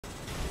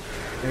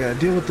I gotta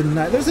deal with the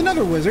knight. There's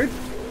another wizard.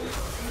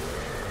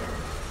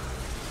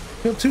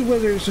 Kill 2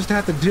 wizards just to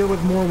have to deal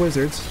with more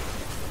wizards.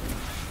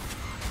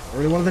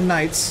 Or one of the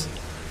knights.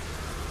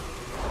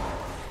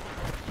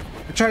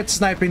 I tried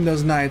sniping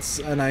those knights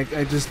and I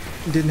just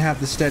didn't have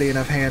the steady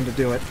enough hand to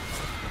do it.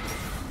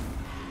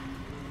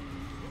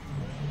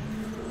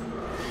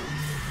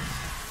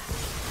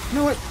 You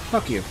know what?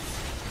 Fuck you.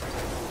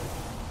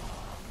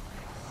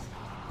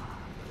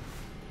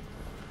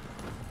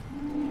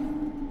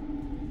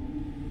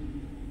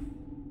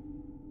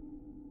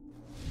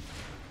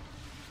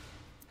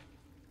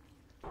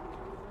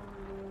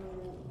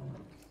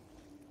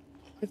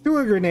 I threw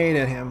a grenade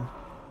at him,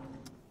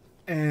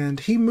 and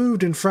he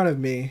moved in front of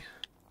me,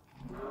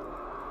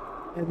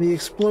 and the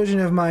explosion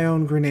of my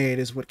own grenade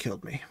is what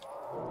killed me.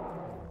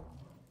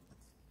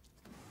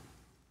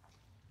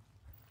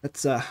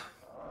 That's what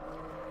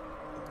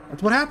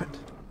happened.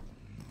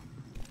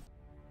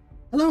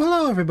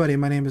 Hello everybody,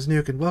 my name is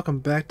Nuke, and welcome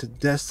back to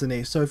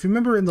Destiny. So if you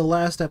remember in the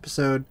last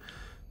episode,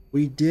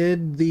 we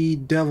did the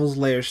Devil's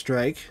Lair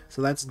strike,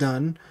 so that's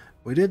done.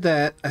 We did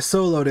that, I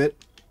soloed it,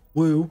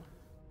 woo.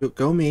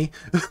 Go me.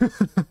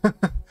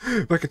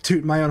 If I could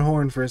toot my own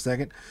horn for a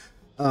second.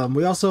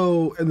 We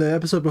also, in the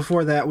episode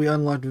before that, we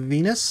unlocked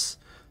Venus.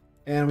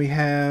 And we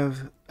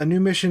have a new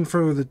mission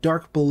for the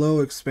Dark Below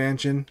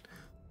expansion.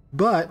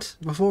 But,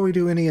 before we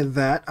do any of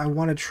that, I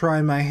want to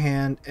try my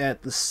hand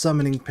at the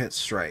Summoning Pit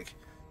strike.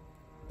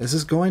 Is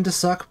this going to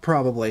suck?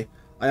 Probably.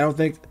 I don't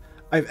think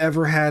I've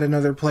ever had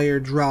another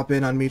player drop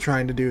in on me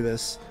trying to do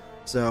this.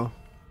 So...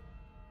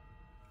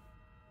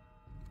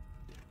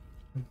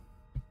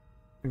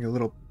 a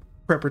little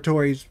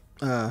preparatory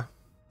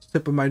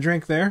sip of my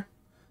drink there,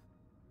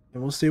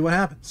 and we'll see what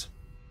happens.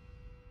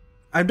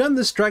 I've done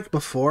this strike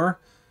before.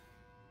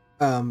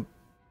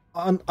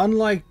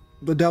 Unlike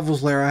the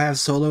Devil's Lair, I have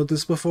soloed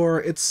this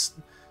before. It's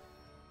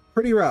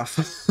pretty rough.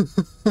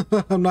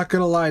 I'm not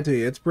gonna lie to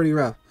you, it's pretty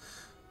rough,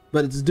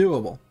 but it's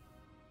doable.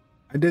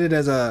 I did it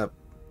as a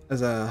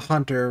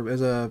hunter,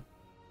 as a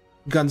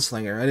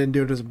gunslinger. I didn't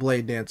do it as a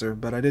blade dancer,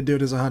 but I did do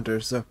it as a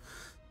hunter, so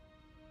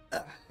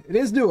it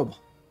is doable.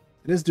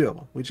 It is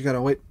doable. We just gotta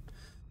wait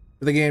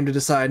for the game to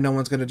decide no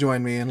one's gonna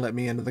join me and let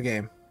me into the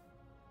game.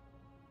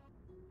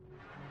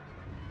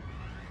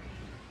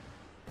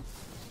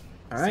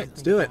 Alright,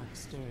 let's do it.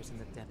 Stirs in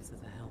the depths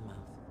of the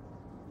Hellmouth.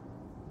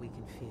 We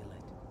can feel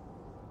it.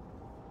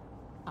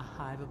 A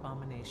hive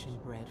abomination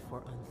bred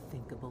for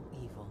unthinkable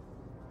evil.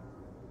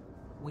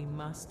 We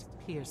must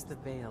pierce the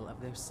veil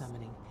of their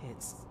summoning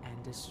pits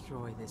and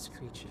destroy this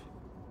creature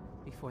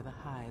before the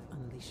hive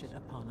unleash it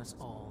upon us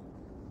all.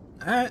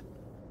 Alright.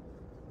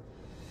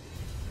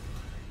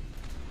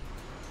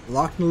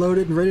 Locked and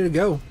loaded and ready to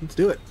go. Let's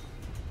do it.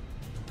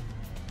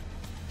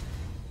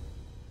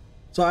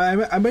 So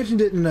I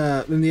mentioned it in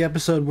the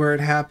episode where it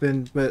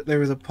happened, but there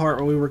was a part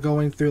where we were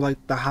going through like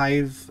the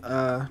hive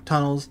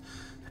tunnels,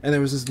 and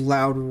there was this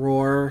loud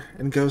roar,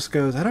 and Ghost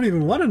goes, "I don't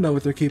even want to know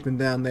what they're keeping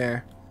down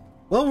there."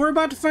 Well, we're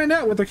about to find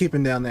out what they're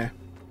keeping down there.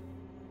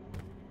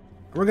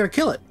 We're gonna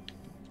kill it.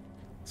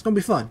 It's gonna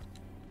be fun.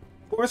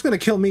 Or it's gonna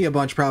kill me a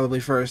bunch probably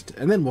first,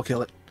 and then we'll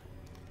kill it.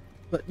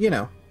 But you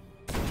know,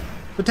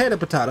 potato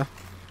potato.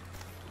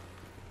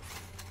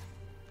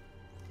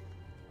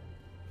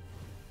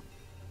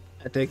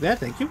 I take that,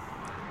 thank you.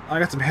 I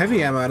got some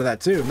heavy ammo out of that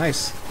too.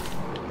 Nice.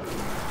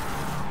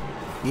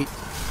 Yeet.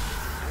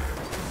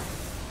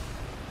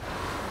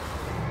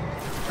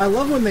 I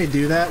love when they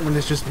do that, when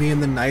it's just me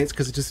and the knights,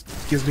 because it just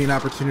gives me an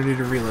opportunity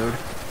to reload.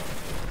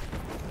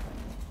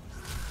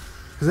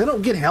 Because they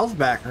don't get health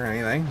back or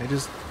anything. They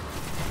just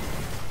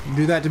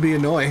do that to be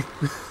annoying.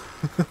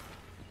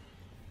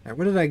 Right,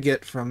 what did I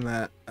get from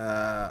that?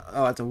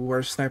 Oh, it's a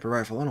worse sniper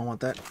rifle. I don't want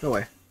that. Go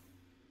away.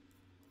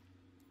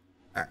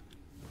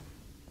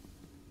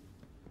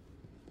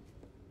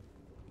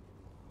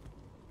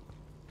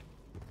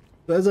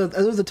 As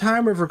of the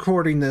time of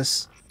recording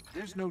this,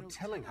 there's no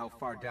telling how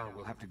far down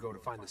we'll have to go to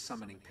find the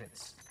summoning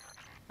pits.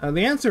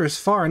 The answer is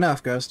far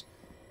enough, Ghost.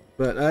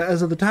 But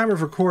as of the time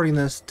of recording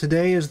this,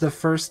 today is the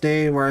first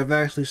day where I've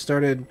actually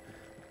started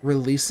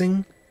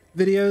releasing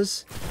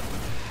videos.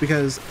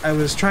 Because I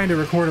was trying to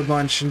record a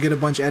bunch and get a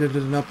bunch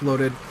edited and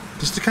uploaded,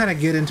 just to kind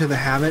of get into the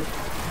habit.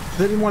 I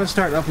didn't want to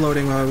start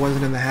uploading while I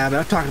wasn't in the habit.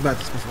 I've talked about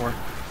this before.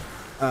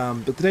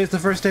 But today's the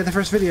first day the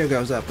first video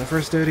goes up. The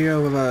first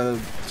video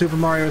of Super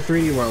Mario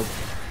 3D World.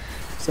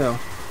 So,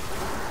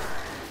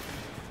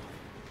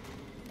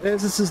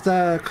 this is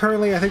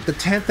currently, I think, the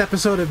 10th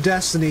episode of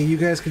Destiny. You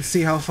guys can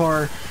see how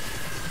far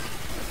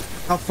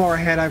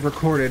ahead I've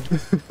recorded.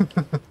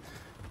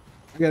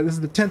 Yeah, this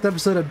is the 10th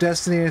episode of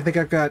Destiny. I think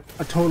I've got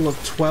a total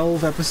of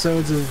 12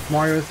 episodes of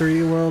Mario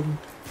 3D World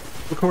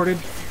recorded.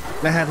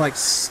 I had like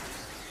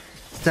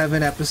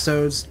 7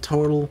 episodes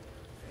total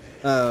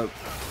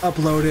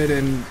uploaded,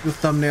 and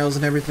with thumbnails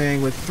and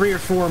everything, with 3 or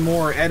 4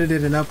 more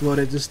edited and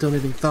uploaded, just still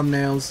needing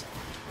thumbnails.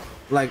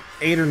 Like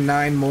 8 or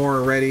 9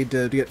 more ready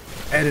to get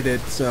edited,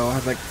 so I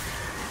was like,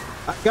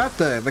 I got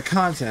the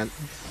content.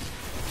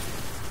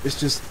 It's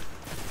just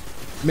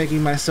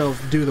making myself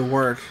do the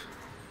work.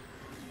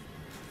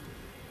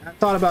 I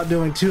thought about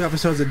doing 2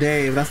 episodes a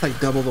day, but that's like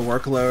double the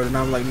workload, and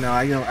I'm like, no,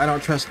 I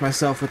don't trust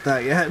myself with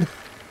that yet.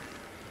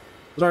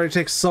 It already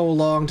takes so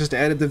long just to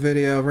edit the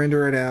video,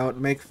 render it out,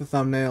 make the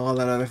thumbnail, all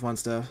that other fun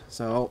stuff.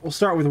 So we'll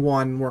start with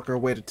 1, work our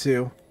way to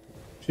 2,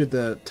 should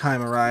the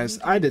time arise.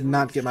 I did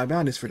not get my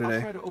bounties for I'll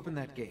today. try to open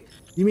that gate.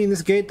 You mean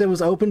this gate that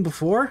was open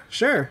before?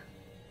 Sure.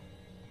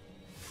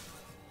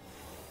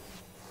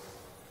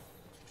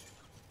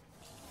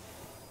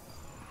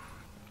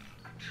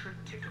 A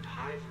triptych of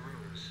hive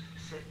runes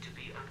said to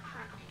be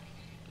uncrackable.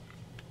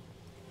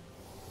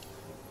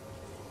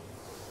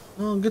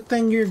 Well, good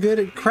thing you're good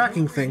at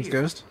cracking things,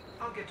 Ghost.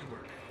 I'll get to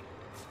work.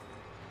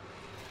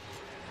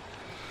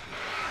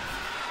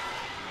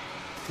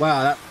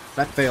 Wow,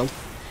 that failed.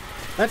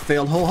 That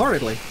failed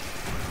wholeheartedly.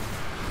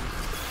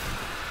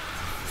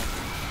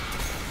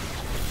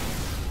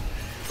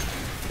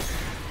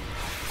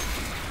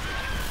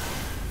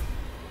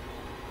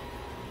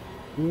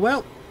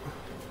 Well,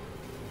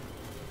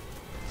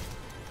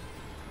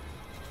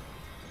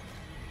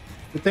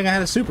 good thing I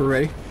had a super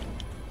ready.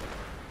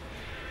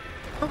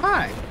 Oh,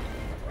 hi.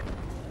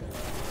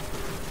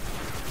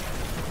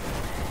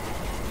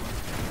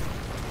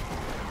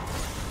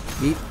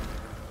 Eat.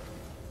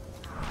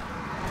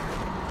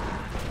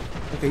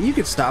 Okay, you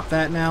could stop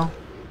that now,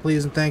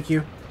 please and thank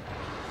you.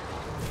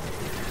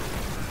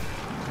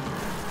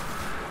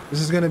 This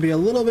is going to be a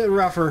little bit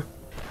rougher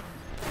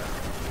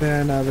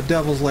than the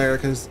Devil's Lair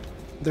because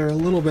they're a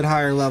little bit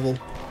higher level.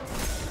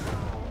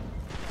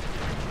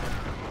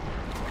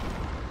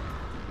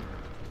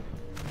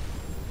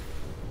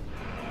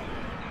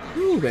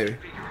 Ooh, baby.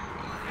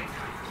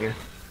 Here.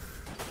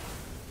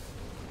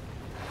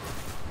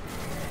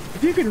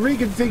 If you could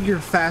reconfigure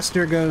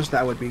faster, Ghost,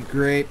 that would be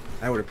great.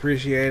 I would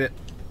appreciate it.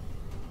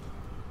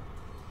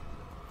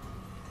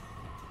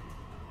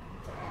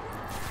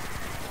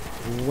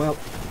 Well.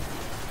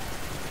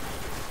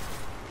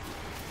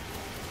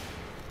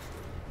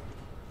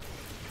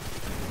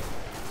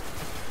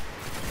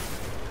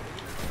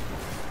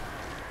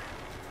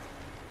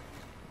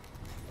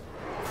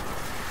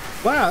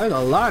 Wow, there's a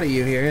lot of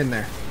you here, isn't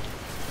there?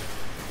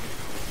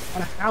 A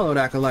lot of Hallowed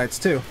Acolytes,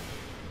 too.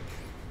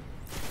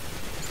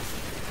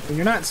 And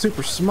you're not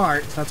super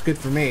smart, so that's good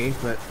for me,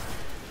 but...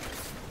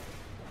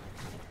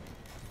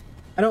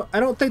 I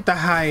don't think the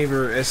Hive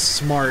are as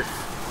smart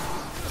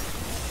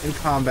in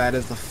combat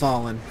as the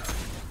Fallen.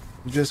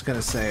 I'm just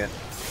gonna say it.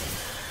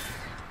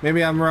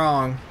 Maybe I'm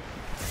wrong.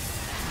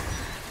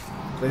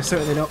 They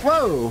certainly don't...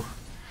 Whoa!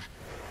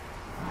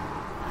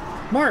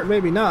 Smart,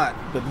 maybe not,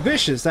 but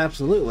vicious,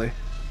 absolutely.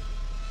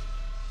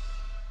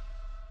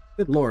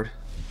 Good lord.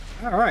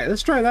 Alright,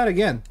 let's try that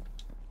again.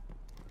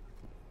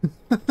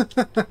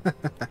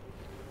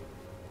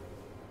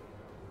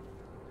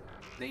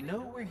 They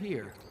know we're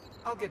here.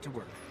 I'll get to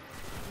work.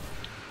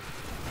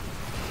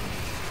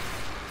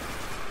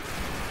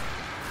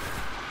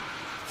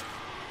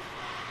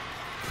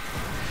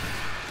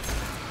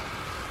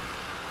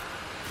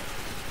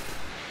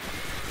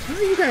 Where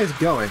are you guys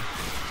going?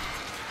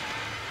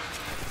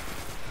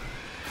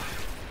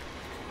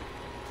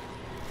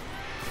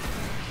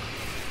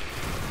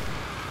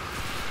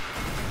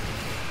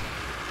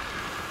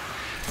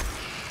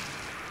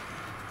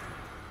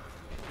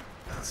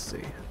 Let's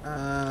see.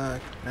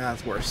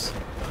 That's worse.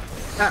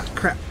 Ah,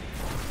 crap.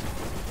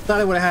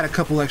 Thought I would have had a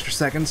couple extra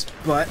seconds,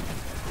 but...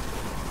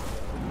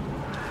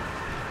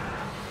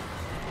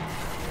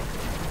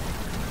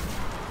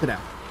 Sit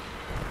down.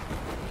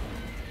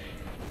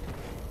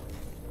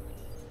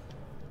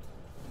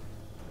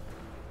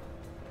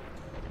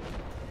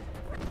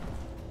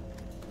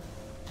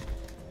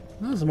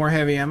 There's some more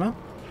heavy ammo.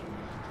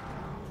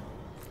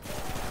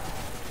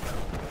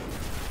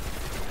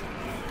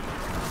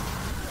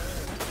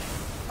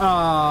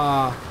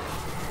 Ah.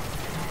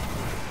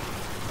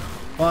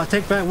 Well, I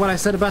take back what I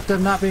said about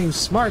them not being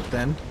smart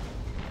then.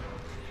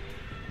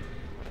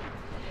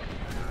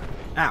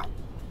 Ow.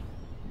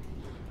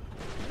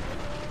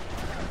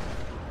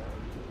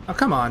 Oh,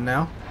 come on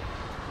now.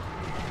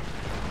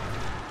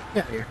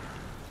 Get here.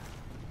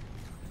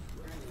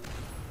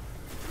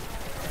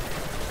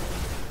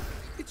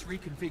 It's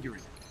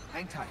reconfiguring.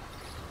 Hang tight.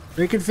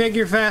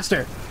 Reconfigure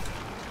faster.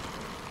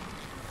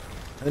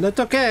 And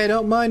that's okay,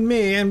 don't mind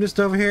me. I'm just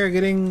over here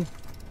getting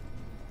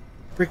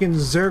freaking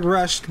Zerg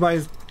rushed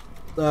by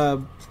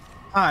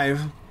Hive.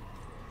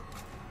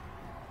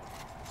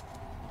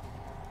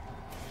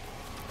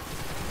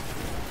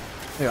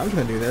 Hey, I'm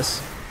gonna do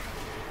this.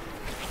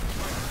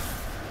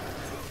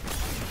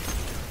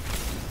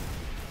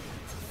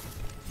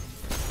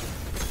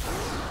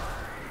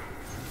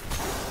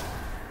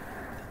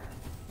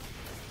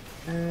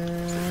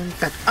 And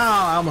got, oh,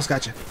 I almost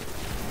got you.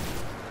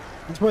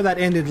 That's where that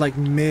ended, like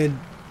mid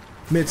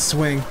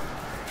swing.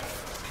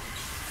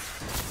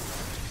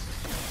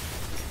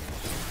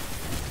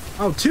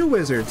 Oh, 2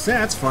 wizards. Yeah,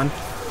 that's fun.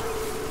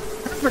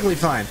 Perfectly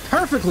fine.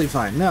 Perfectly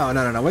fine.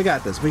 No. We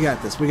got this. We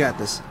got this. We got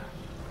this.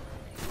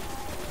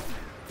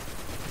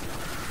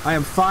 I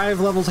am 5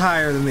 levels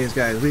higher than these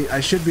guys.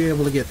 I should be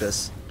able to get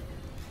this.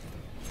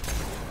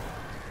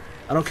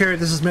 I don't care if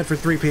this is meant for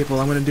 3 people.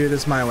 I'm gonna do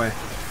this my way.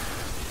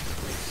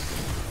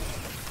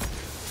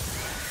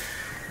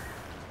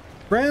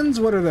 Friends?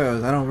 What are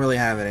those? I don't really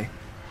have any.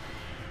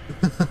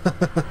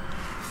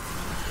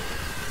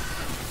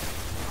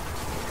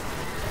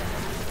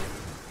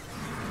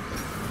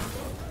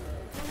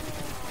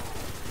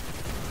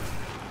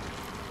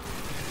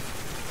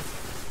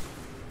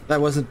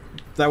 That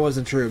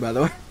wasn't true, by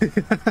the way.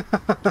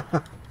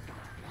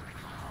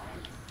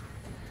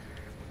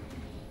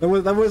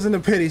 That wasn't a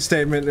pity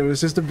statement. It was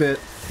just a bit.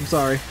 I'm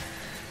sorry.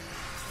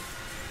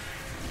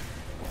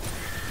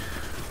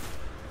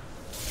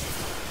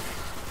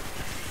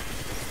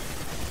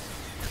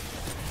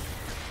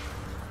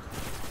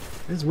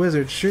 These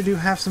wizards sure do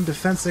have some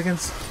defense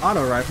against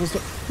auto rifles.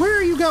 But where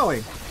are you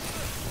going?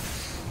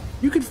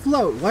 You can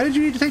float. Why did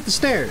you need to take the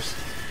stairs?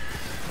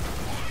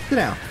 Sit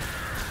down.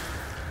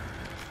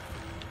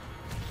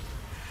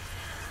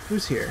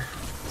 Who's here?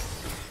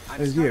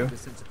 There's you. To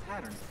sense a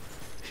pattern.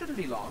 Shouldn't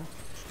be long.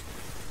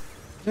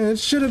 It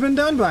should have been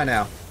done by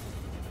now.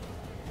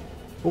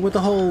 But with the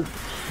whole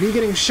me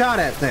getting shot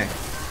at thing.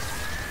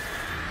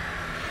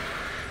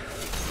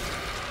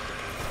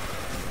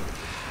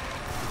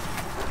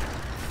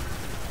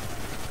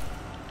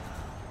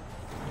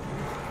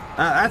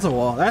 That's a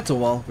wall. That's a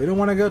wall. We don't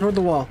want to go toward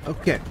the wall.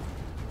 Okay.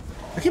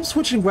 I keep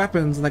switching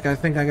weapons like I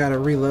think I gotta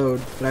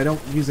reload, but I don't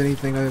use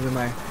anything other than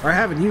my... Or I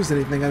haven't used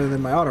anything other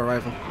than my auto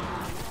rifle.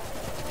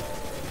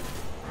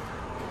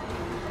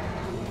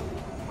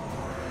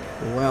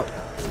 Well.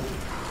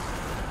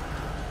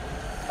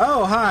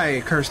 Oh,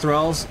 hi, cursed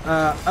thralls.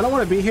 I don't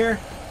want to be here.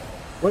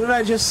 What did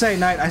I just say,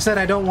 Knight? I said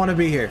I don't want to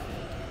be here.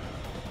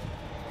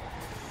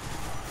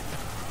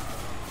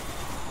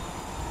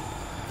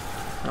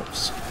 Oh,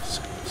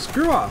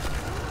 screw off.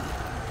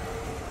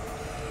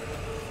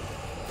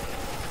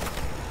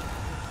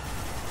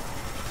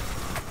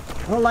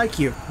 I don't like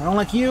you. I don't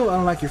like you. I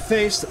don't like your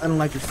face. I don't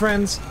like your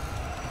friends.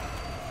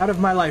 Out of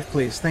my life,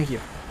 please. Thank you.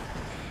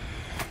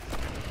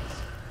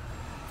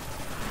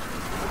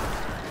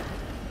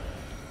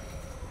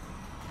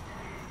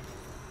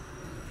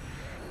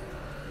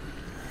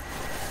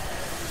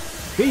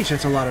 Beach,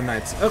 that's a lot of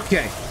knights.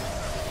 Okay.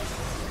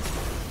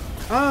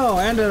 Oh,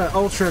 and an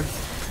ultra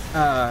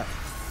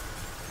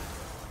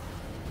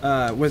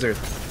wizard.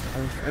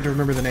 I don't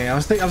remember the name. I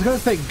was gonna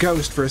say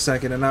ghost for a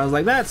second, and I was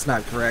like, that's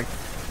not correct.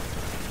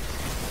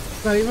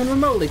 It's not even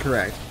remotely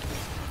correct.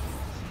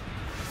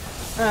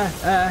 Well,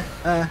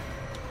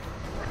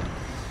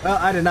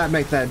 I did not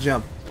make that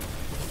jump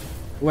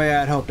the way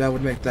I'd hoped I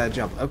would make that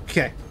jump.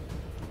 Okay.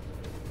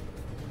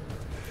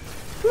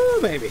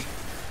 Woo, baby.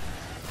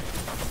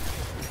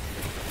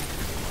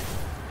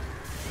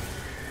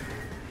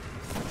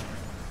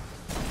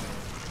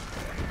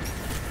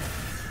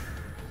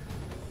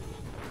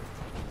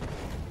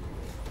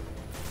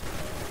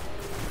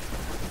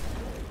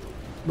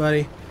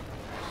 Buddy.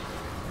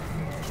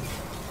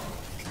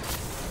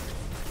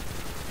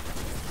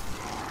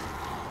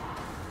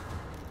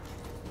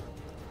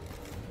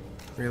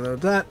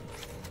 Reload that.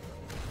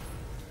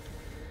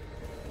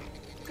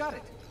 Got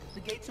it. The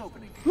gate's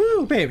opening.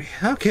 Woo, baby.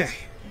 Okay.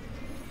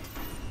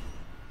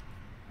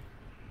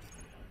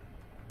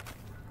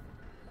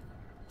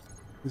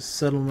 Just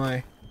settle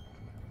my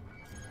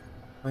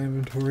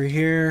inventory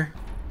here.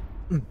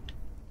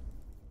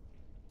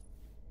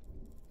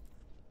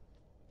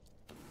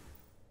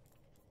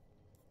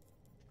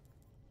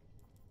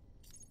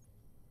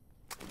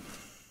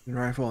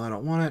 Rifle, I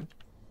don't want it.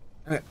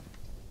 Okay.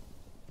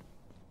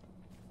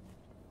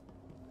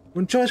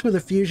 When choice with a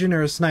fusion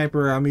or a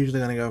sniper, I'm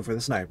usually gonna go for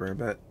the sniper,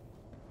 but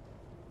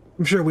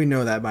I'm sure we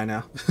know that by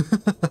now.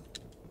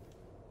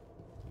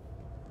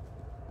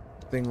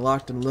 Thing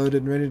locked and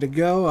loaded and ready to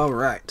go.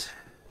 Alright.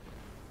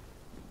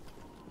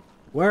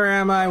 Where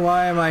am I?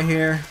 Why am I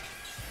here?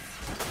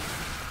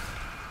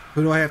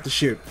 Who do I have to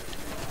shoot?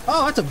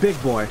 Oh, that's a big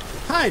boy.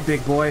 Hi,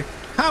 big boy.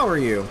 How are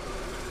you?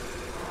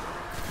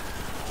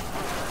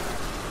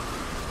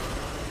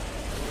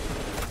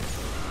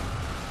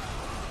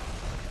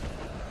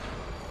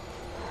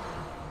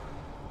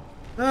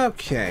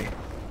 Okay.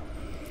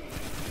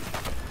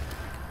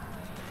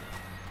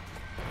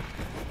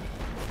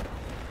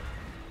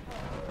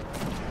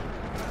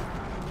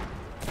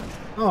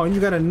 Oh, and you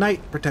got a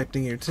knight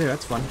protecting you too.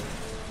 That's fun.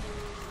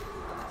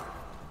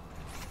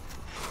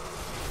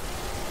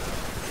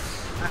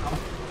 Ow.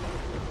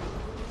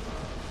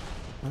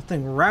 That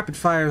thing rapid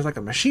fires like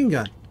a machine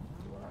gun.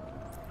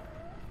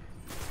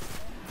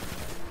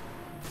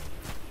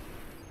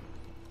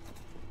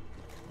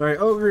 Sorry,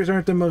 ogres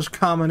aren't the most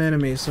common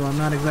enemy, so I'm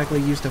not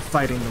exactly used to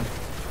fighting them.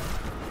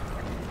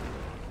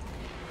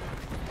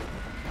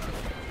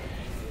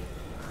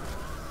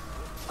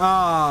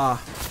 Ah.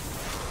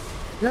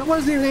 That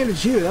wasn't even aimed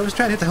at you. I was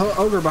trying to hit the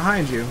ogre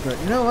behind you, but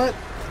you know what?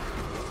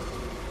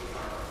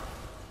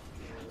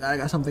 I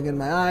got something in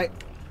my eye.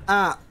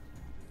 Ah.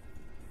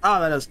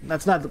 Oh,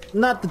 that's not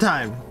the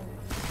time.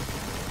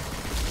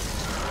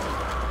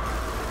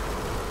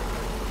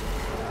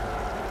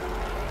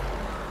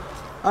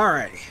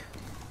 Alrighty.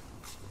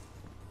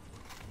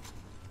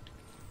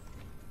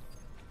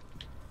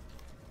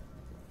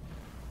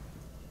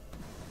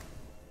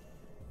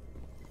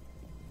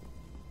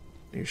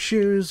 Your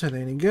shoes, are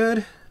they any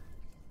good?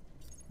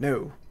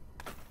 No.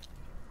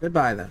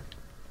 Goodbye then.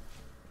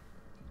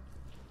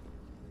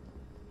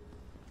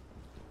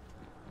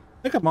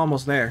 I think I'm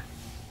almost there.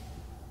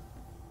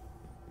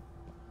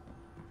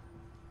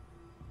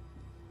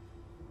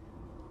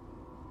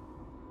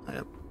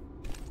 Yep.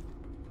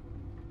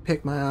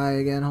 Pick my eye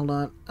again, hold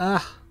on.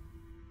 Ah.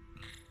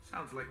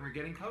 Sounds like we're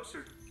getting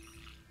closer.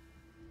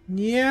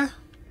 Yeah.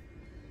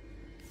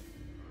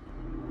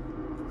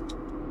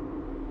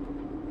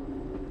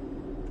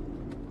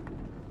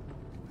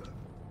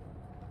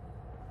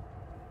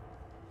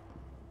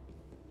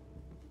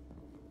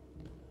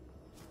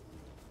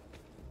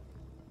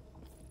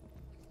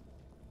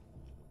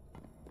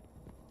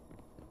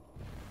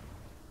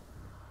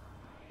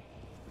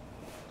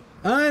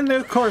 And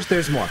of course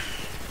there's more.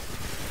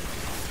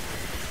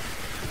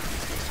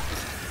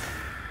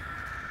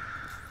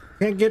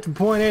 Can't get from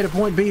point A to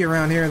point B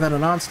around here without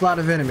an onslaught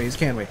of enemies,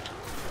 can we?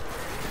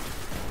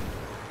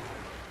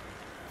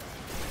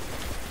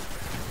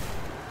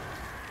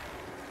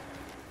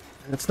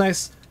 It's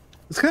nice.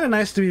 It's kind of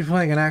nice to be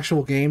playing an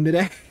actual game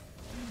today.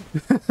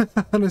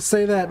 I'm gonna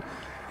say that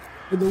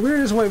in the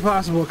weirdest way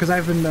possible because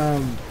I've been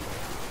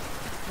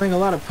playing a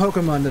lot of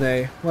Pokemon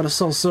today, a lot of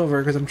Soul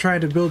Silver, because I'm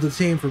trying to build a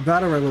team for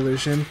Battle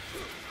Revolution.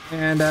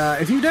 And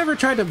if you've ever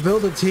tried to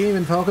build a team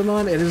in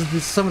Pokemon, it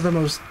is some of the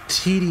most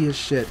tedious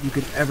shit you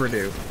could ever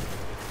do.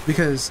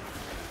 Because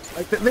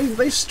like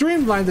they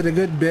streamlined it a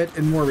good bit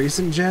in more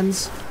recent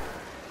gens,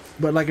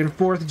 but like in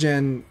 4th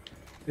gen,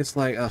 it's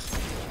like ugh.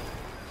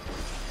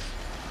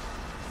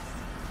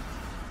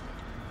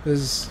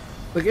 Because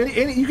like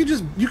you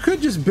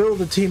could just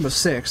build a team of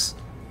 6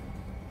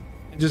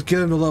 and just get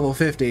them to level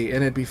 50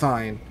 and it'd be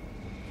fine,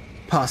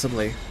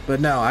 possibly. But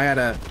no, I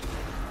gotta,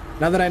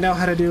 now that I know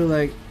how to do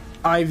like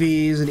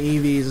IVs and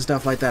EVs and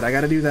stuff like that, I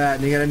gotta do that,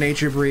 and you gotta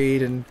nature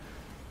breed and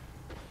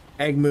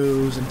egg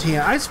moves and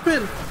TM. I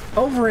spent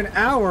over an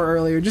hour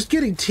earlier just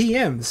getting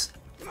TMs.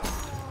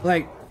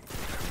 Like,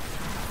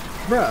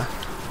 bruh.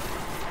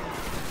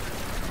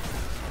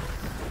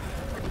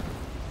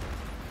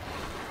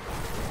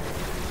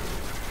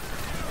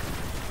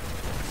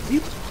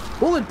 You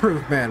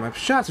bulletproof, man. My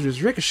shots are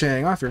just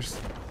ricocheting off your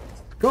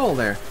skull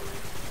there.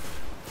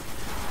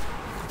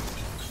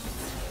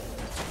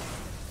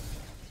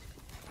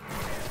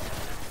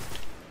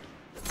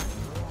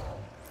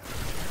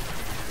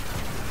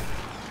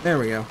 There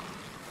we go.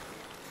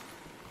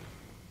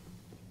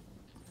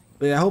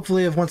 But yeah,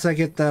 hopefully if once I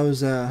get those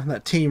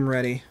that team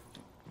ready.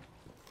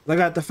 I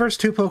got the first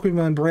 2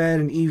 Pokemon bred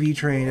and EV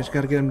trained. Just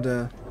gotta get them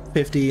to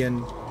 50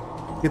 and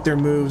get their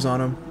moves on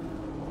them.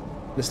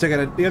 Just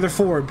the other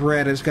 4 are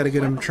bred. I just gotta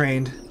get them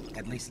trained.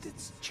 At least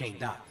it's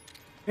chained up.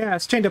 Yeah,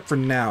 it's chained up for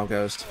now,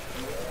 Ghost.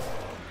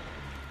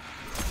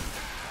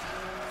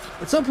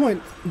 At some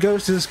point,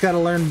 Ghost has gotta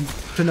learn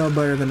to know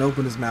better than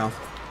open his mouth.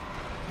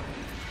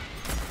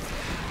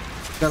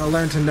 Gotta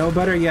learn to know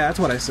better? Yeah, that's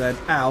what I said.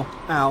 Ow,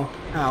 ow,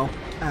 ow,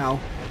 ow.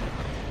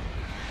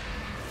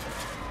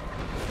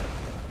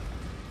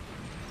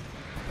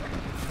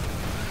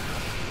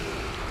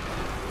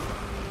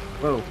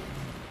 Whoa.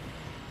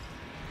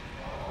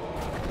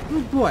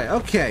 Oh boy,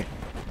 okay.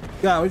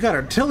 God, we got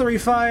artillery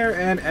fire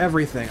and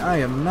everything. I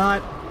am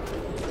not...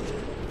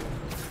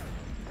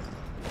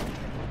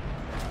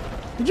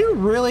 Did you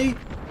really?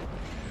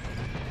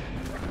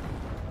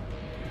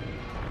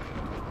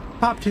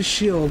 Popped his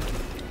shield.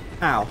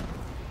 Ow.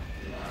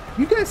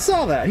 You guys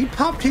saw that. He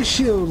popped his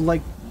shield,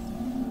 like,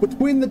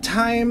 between the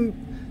time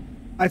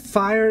I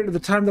fired and the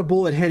time the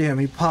bullet hit him,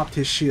 he popped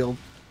his shield.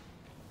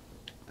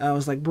 I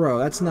was like, bro,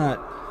 that's not...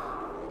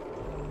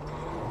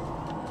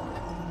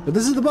 But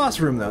this is the boss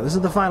room, though. This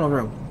is the final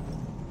room.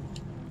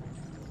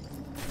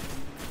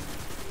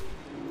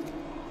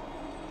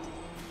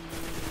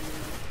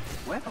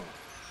 Well,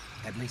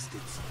 at least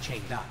it's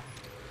chained up.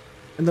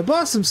 And the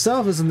boss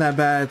himself isn't that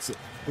bad.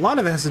 A lot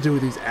of it has to do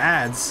with these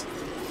ads.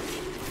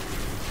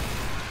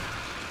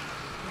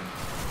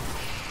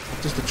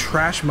 Just the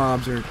trash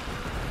mobs are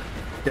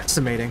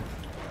decimating.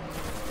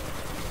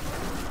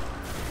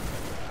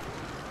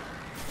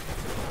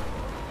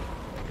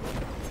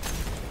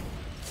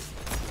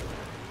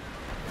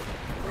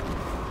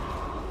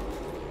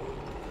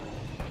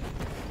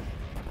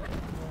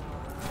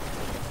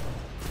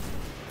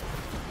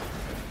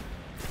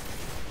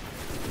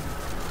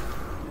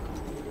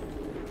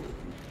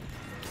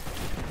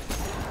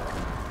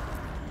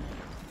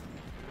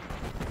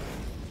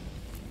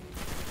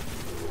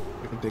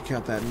 Take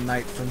out that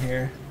knight from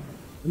here.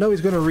 I know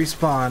he's gonna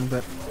respawn,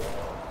 but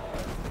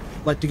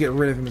I'd like to get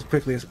rid of him as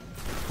quickly as...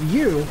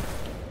 You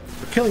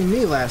were killing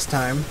me last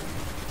time.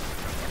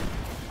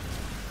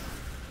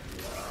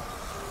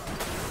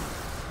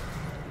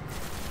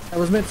 That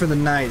was meant for the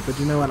knight, but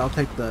you know what? I'll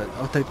take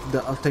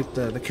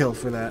the kill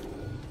for that.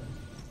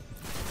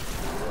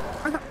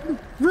 I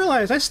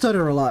realize I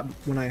stutter a lot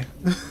when I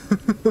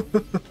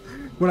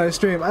when I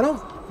stream. I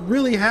don't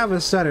really have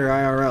a stutter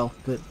IRL,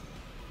 but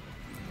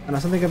I know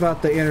something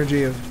about the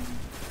energy of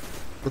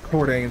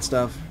recording and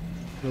stuff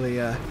really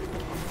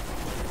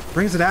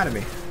brings it out of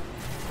me.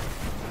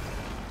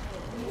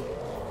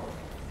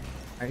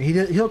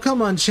 He'll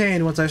come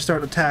unchained once I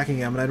start attacking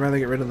him, and I'd rather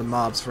get rid of the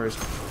mobs first.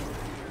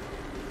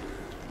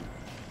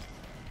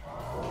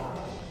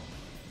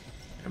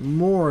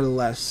 More or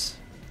less.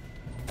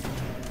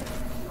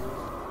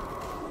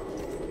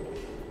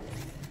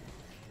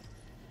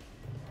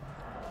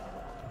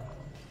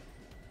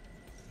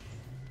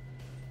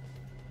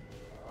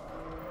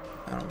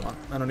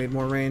 I don't need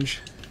more range.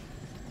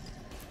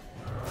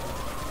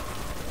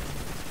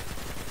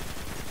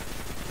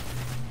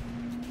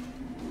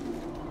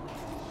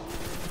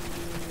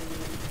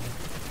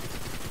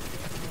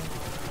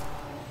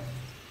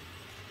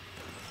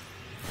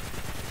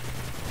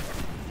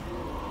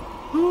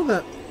 Who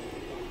the...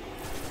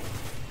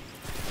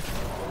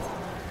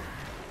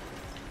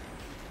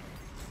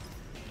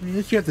 I mean, at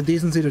least you have the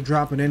decency to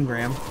drop an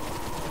engram.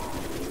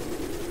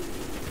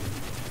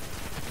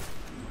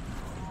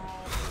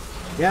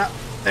 Yeah,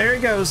 there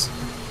he goes.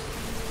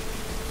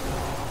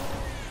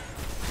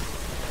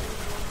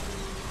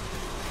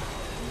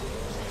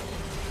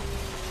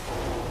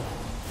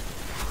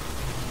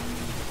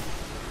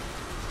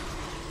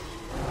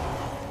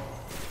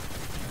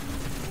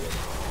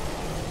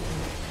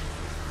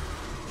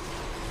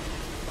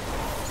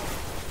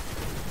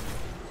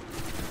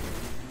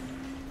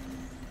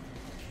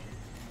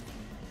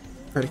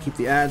 Try to keep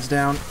the ads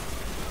down.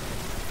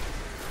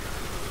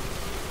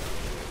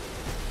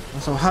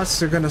 So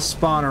husks are gonna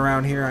spawn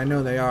around here, I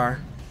know they are.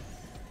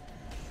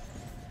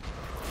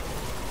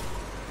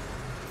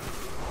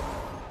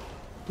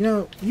 You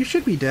know, you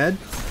should be dead,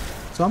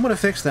 so I'm gonna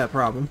fix that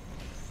problem.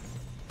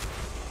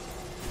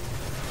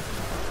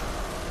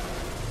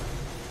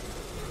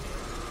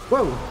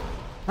 Whoa!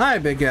 Hi,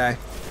 big guy.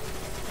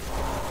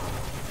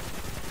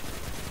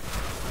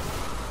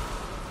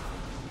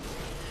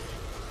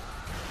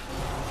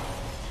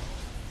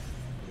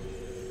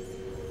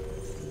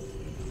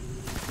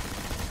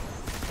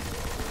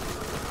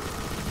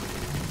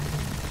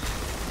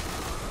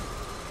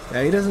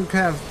 Yeah, he doesn't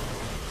have...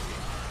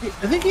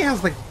 I think he has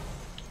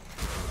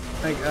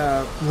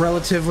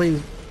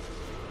relatively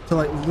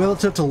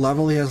to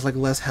level, he has like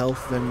less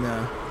health than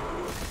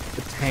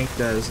the tank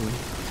does in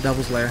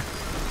Devil's Lair.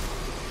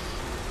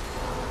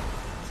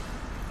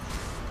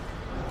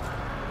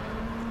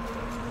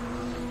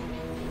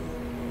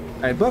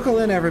 Alright, buckle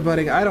in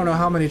everybody. I don't know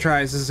how many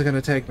tries this is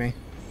gonna take me.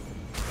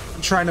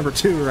 I'm try number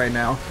 2 right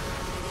now.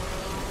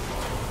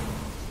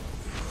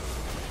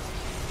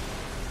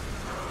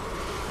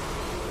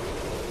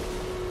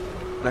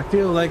 I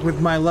feel like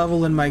with my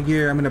level and my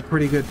gear, I'm in a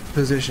pretty good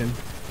position.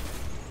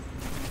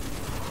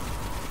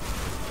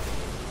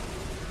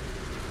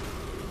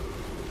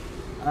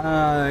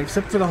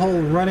 Except for the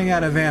whole running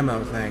out of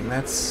ammo thing.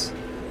 That's...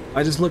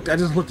 I just looked at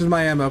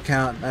my ammo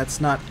count.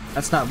 That's not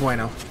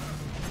bueno.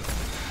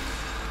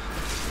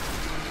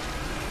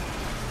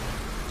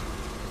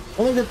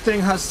 Only good thing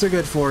husks are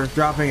good for,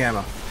 dropping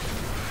ammo.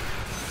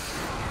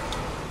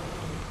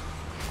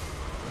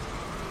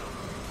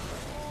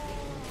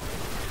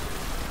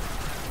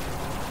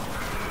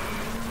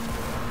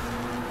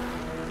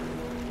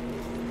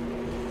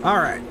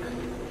 Alright.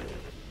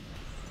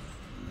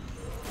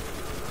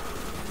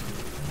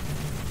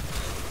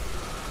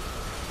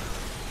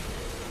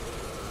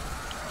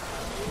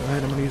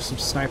 Alright, I'm gonna use some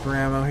sniper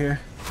ammo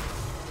here.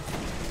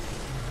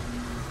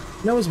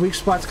 You know his weak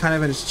spot's kind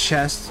of in his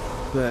chest,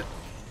 but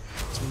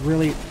it's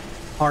really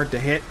hard to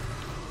hit.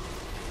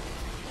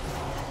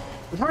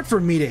 It's hard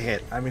for me to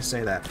hit, let me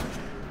say that.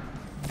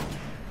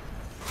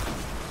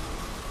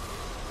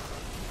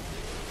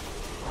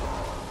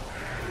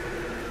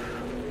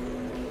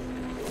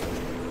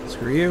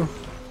 Screw you.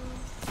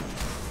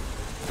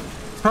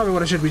 Probably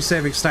what I should be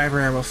saving sniper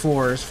ammo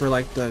for is for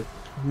like the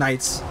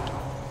knights.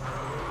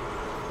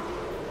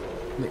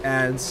 The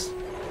ads.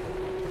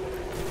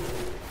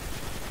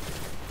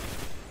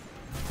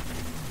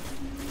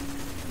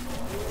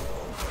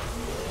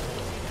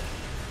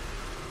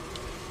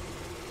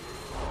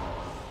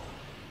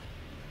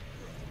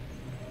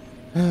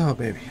 Oh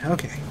baby,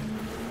 okay.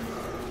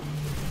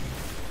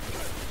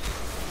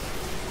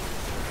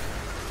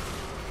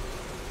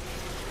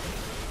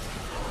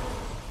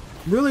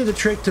 Really the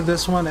trick to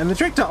this one, and the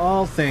trick to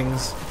all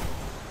things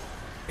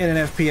in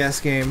an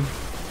FPS game,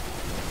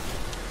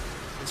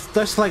 it's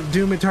just like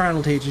Doom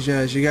Eternal teaches you,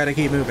 is you gotta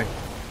keep moving.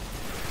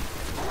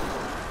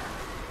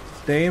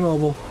 Stay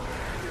mobile,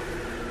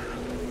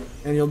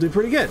 and you'll do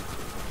pretty good.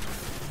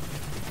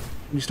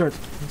 When you start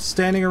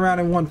standing around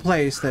in one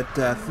place, that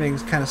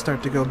things kind of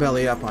start to go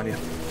belly up on you.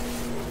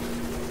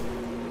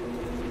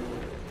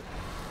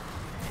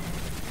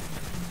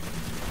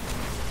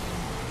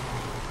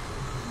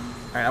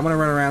 Alright, I'm gonna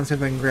run around and see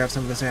if I can grab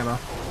some of this ammo.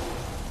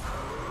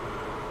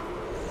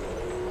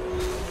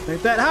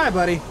 Take that high,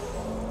 buddy!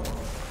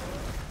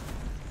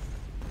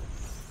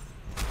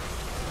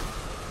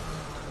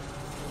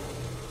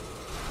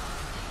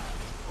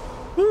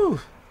 Whew!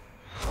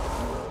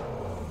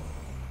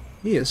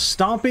 He is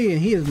stompy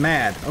and he is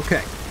mad.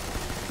 Okay.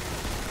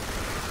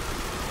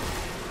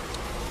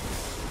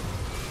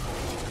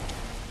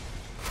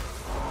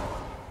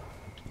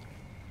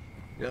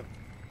 Yep.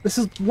 This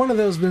is one of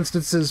those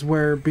instances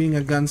where being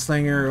a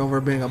gunslinger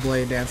over being a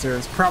blade dancer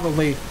is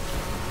probably,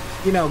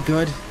 you know,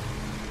 good.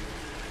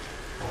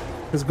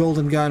 This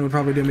golden gun would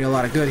probably do me a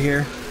lot of good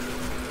here.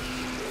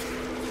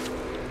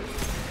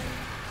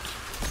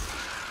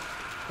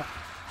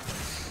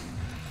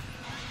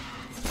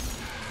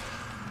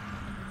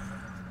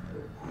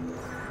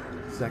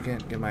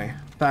 Second, get my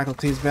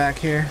faculties back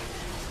here.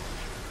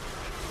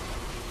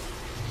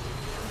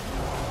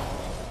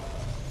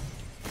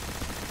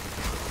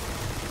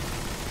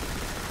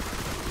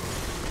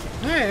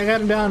 Alright, I got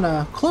him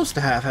down close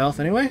to half health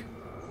anyway.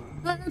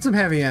 I got some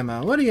heavy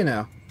ammo, what do you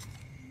know?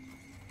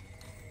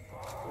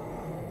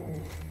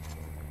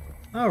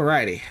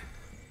 Alrighty.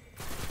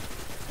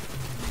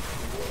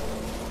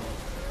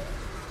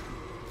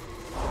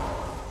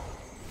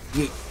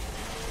 Yeet.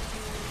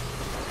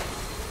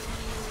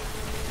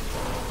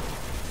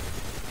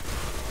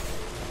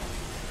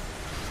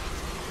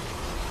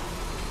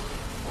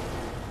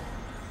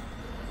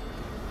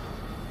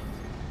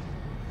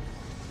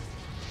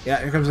 Yeah,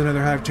 here comes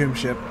another Hive Tomb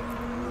ship.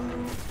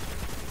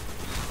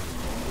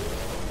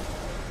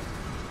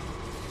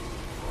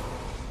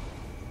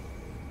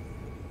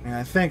 And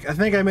I think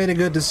I made a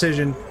good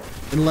decision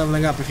in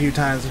leveling up a few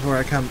times before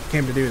I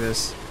came to do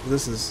this.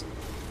 This is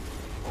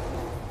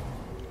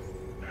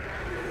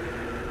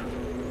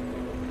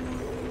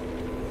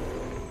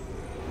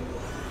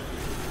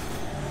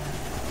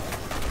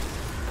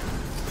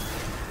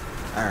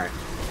alright.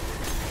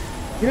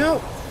 You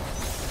know,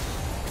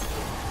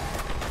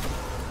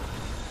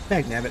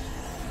 dagnabbit.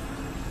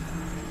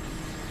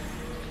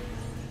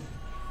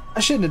 I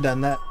shouldn't have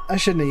done that. I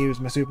shouldn't have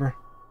used my super.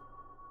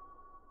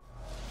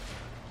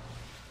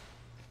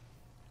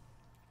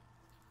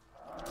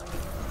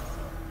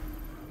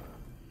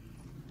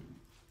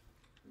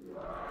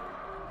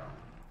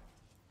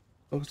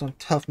 Focused on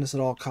toughness at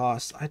all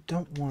costs. I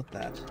don't want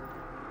that.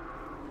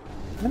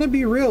 I'm gonna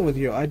be real with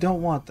you. I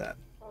don't want that.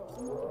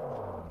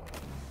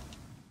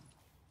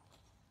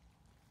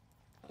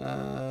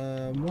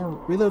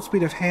 More reload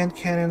speed of hand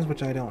cannons,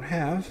 which I don't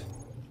have.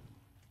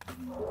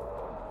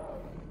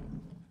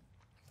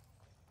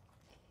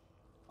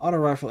 Auto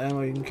rifle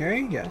ammo you can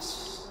carry?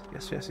 Yes.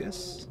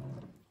 Yes.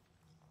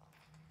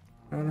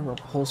 I don't have a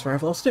pulse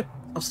rifle.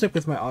 I'll stick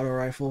with my auto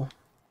rifle.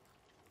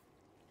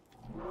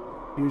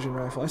 Fusion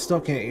rifle. I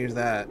still can't use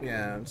that.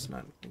 Yeah, it's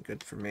not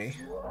good for me.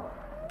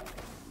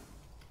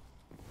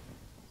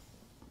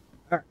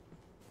 Alright.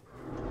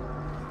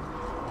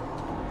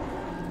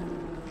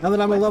 Now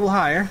that I'm a level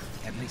higher.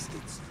 At least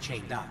it's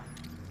chained up.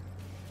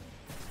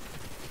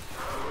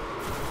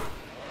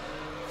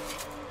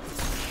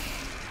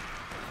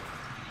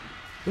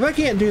 If I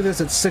can't do this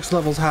at 6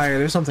 levels higher,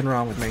 there's something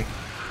wrong with me.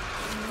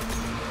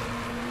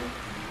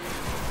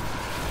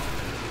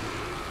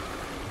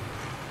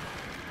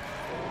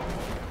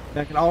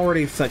 I can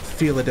already like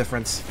feel the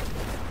difference.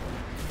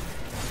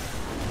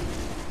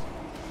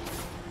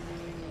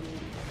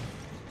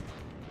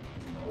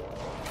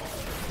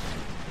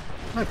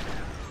 What?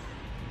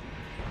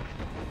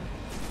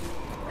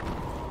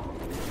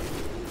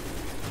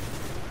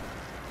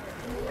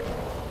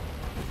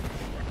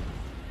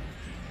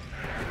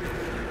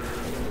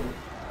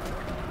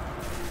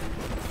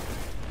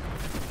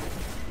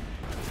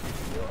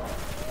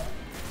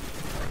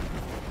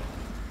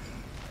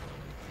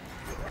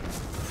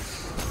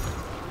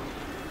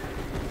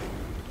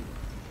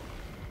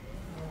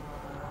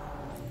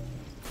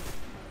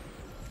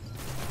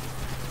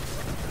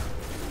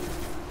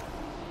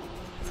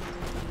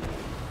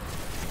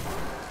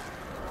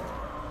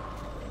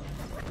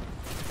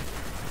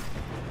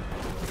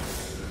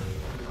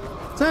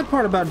 The sad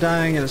part about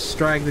dying at a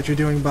strike that you're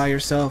doing by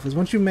yourself is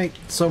once you make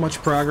so much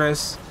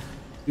progress,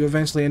 you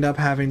eventually end up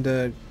having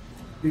to,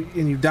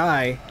 and you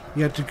die,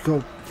 you have to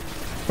go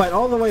fight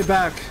all the way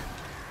back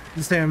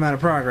the same amount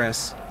of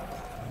progress.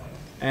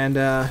 And,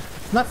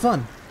 not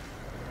fun.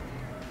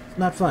 It's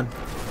not fun.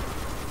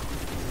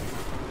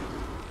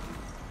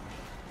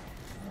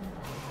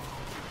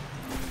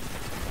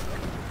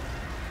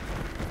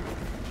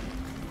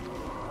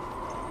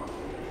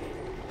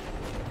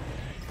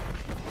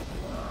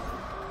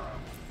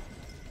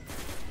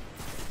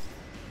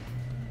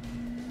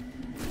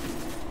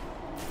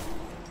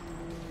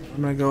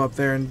 I'm gonna go up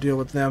there and deal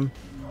with them.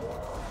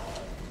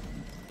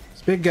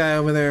 This big guy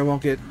over there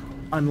won't get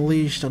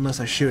unleashed unless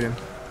I shoot him.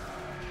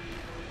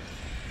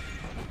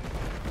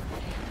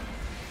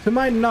 To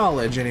my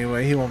knowledge,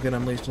 anyway, he won't get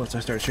unleashed unless I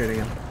start shooting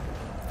him.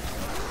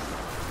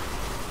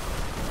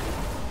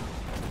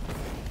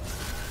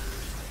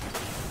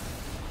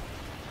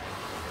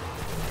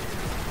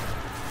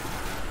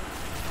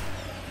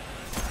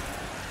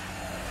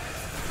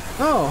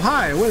 Oh,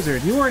 hi,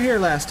 wizard. You weren't here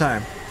last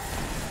time.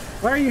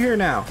 Why are you here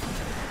now?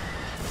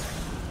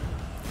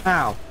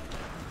 Ow.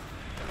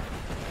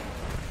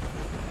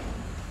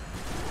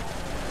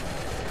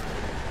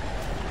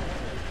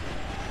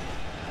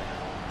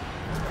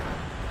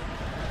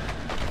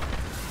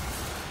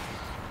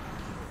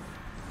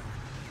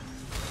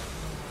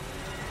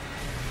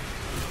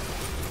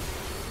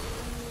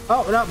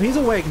 Oh no, he's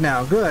awake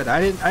now. Good.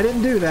 I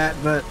didn't do that,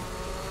 but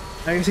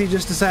I guess he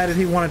just decided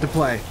he wanted to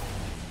play.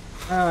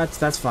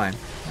 That's fine.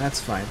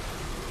 That's fine.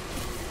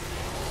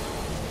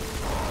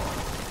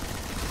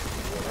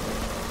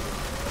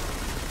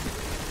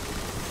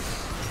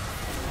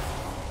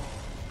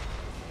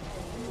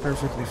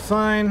 Perfectly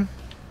fine.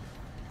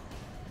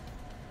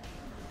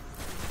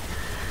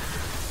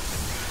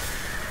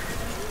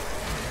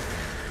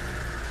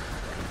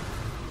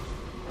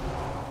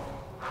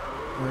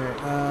 Alright,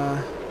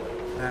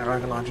 that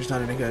rocket launcher's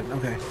not any good.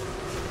 Okay.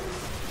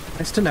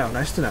 Nice to know,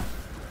 nice to know.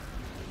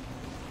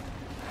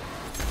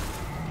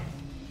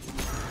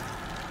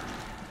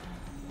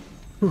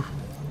 Whew.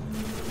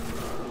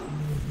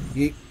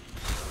 Yeet.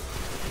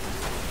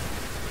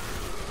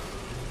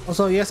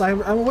 Also, yes,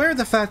 I'm aware of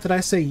the fact that I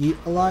say yeet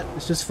a lot.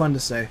 It's just fun to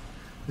say.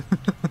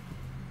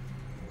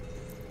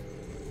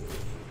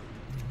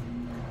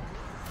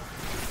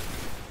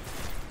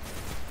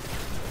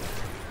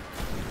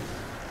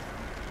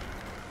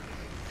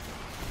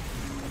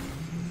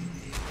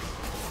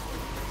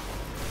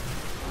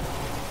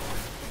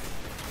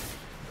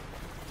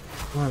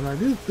 Wow,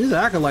 man, these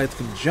acolytes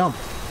can jump.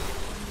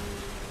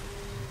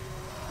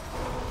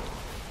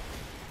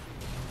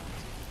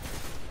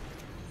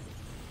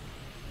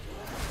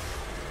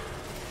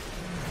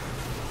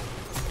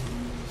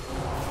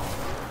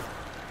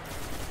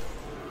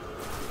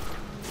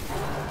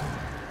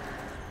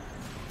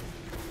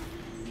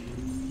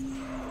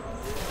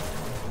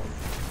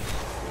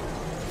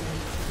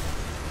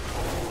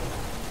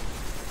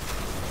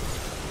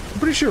 I'm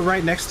pretty sure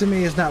right next to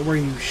me is not where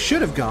you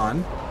should have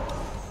gone.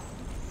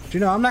 But you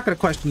know, I'm not going to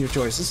question your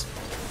choices,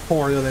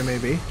 poor though they may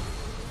be.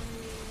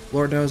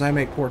 Lord knows I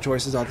make poor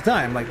choices all the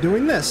time, like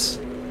doing this.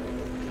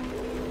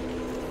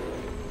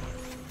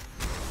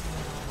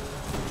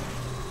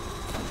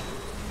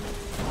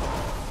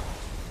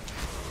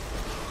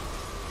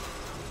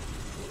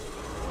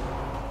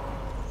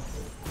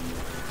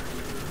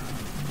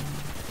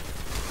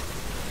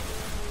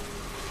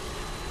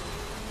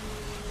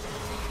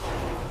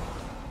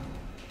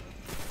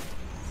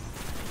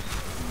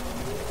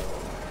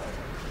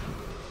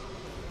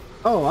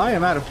 Oh, I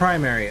am out of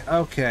primary.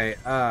 Okay,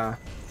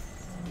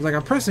 like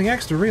I'm pressing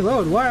X to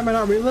reload. Why am I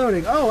not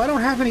reloading? Oh, I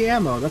don't have any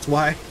ammo. That's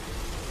why.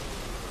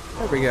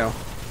 There we go.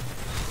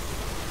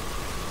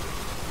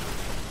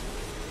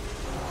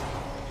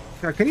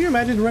 God, can you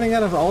imagine running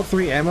out of all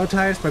 3 ammo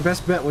types? My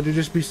best bet would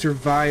just be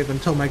survive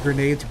until my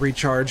grenades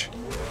recharge.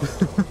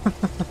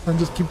 And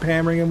just keep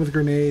hammering them with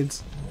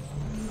grenades.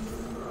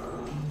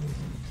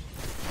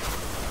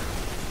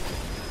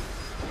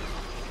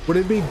 Would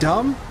it be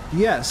dumb?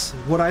 Yes.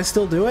 Would I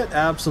still do it?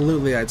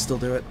 Absolutely, I'd still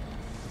do it.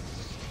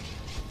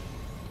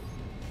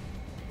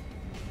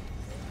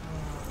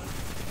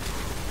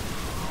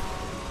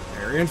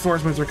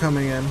 Reinforcements are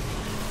coming in.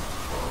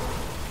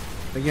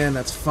 Again,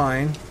 that's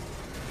fine.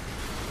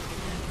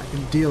 I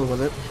can deal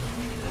with it.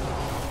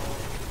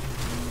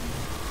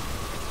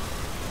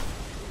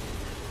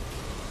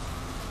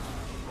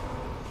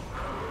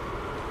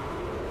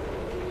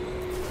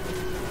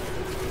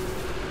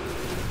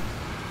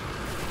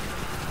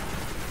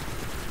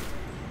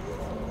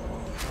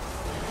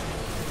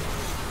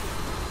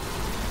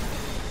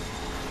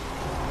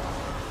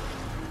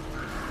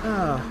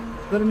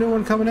 Is that a new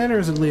one coming in or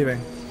is it leaving?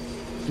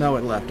 No,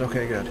 it left.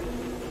 Okay, good.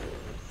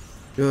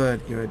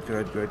 Good, good,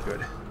 good, good,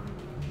 good.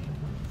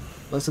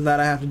 Less of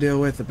that I have to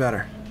deal with, the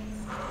better.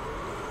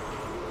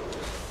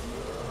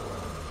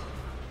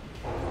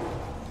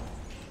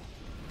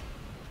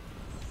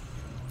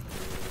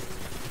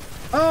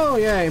 Oh,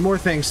 yay, more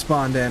things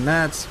spawned in.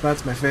 That's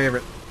my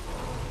favorite.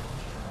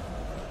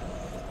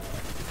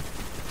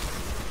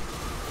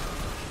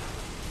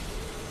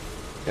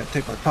 Gotta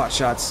take my pot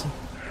shots.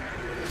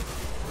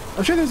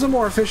 I'm sure there's a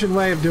more efficient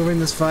way of doing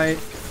this fight,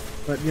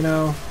 but you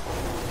know...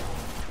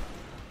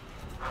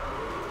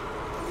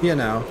 You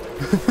know.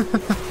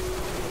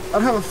 I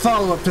don't have a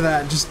follow-up to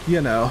that, just, you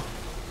know.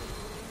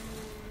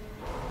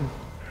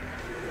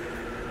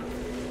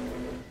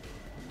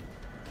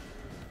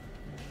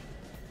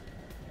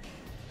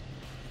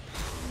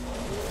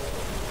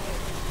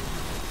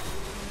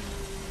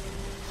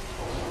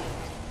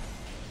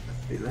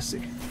 Let's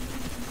see.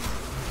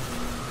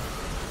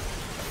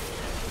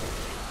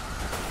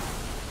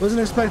 Wasn't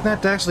expecting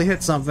that to actually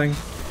hit something.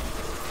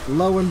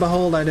 Lo and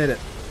behold, I did it.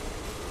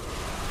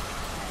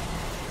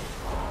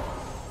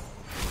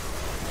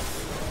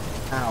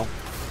 Ow.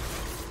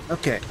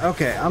 Okay,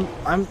 okay,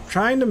 I'm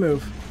trying to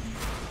move.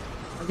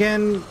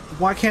 Again,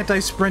 why can't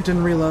I sprint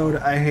and reload?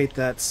 I hate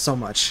that so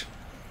much.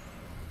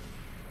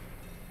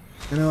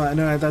 I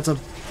know that's a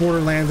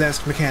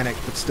Borderlands-esque mechanic,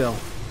 but still.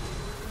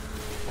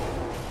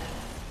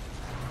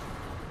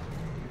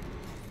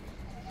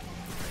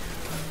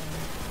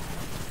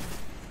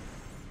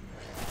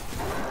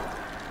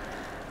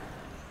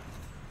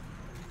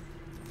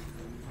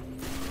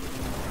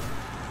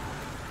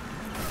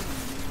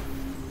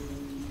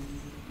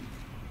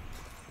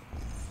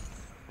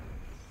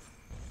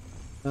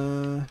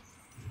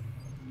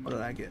 What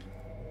did I get?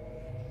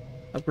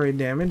 Upgrade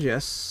damage,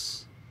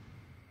 yes.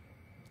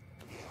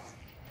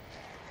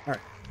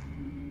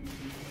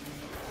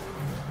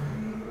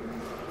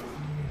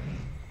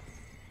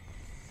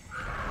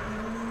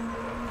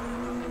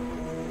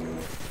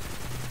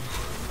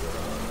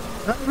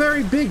 Not a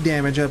very big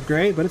damage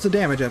upgrade, but it's a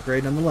damage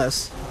upgrade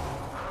nonetheless.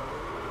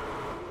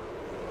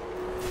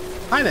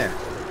 Hi there.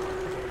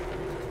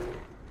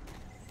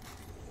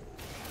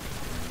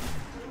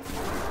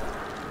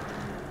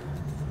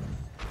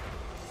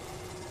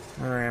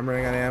 Alright, I'm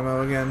running out of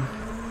ammo again.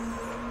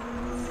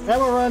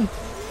 Ammo run!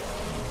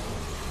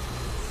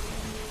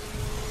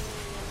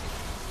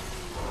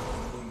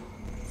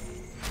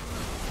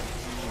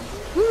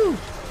 Woo!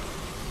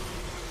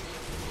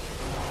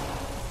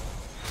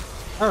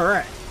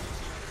 Alright.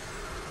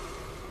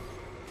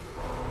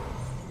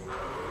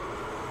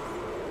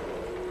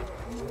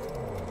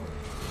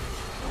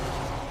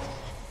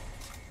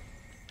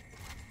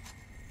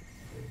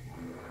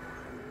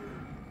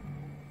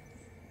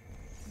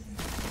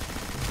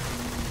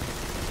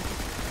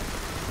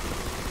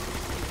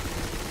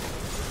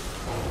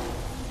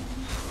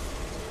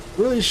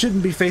 Really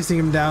shouldn't be facing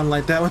him down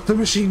like that with the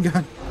machine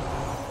gun.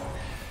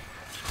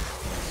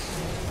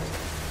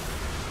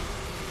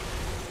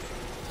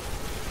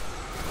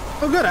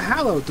 Oh good, a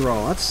hallowed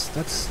throw.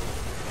 That's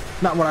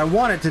not what I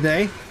wanted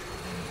today.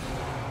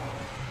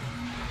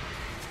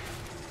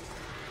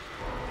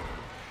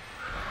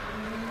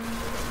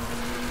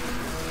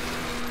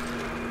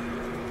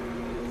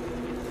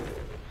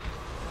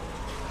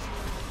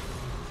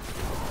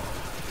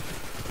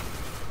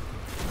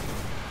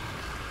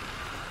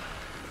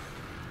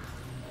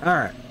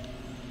 Alright.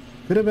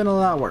 Could have been a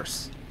lot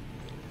worse.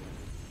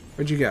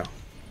 Where'd you go?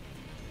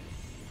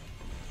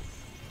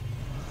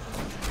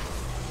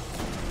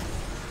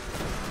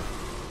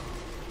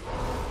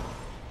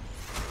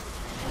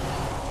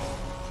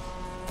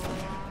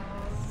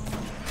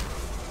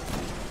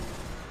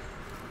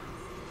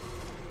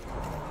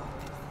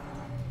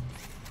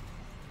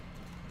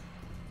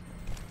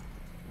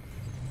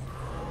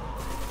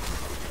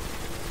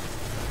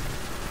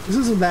 This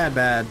isn't that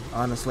bad,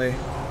 honestly.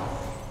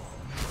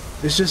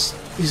 It's just,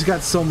 he's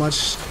got so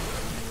much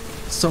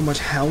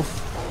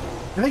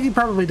health. I think he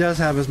probably does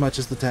have as much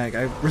as the tank.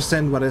 I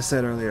rescind what I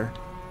said earlier.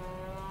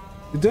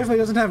 He definitely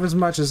doesn't have as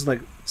much as,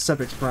 like,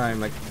 Sepix Prime,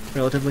 like,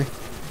 relatively.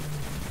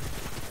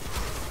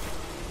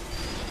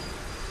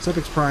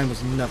 Sepix Prime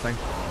was nothing.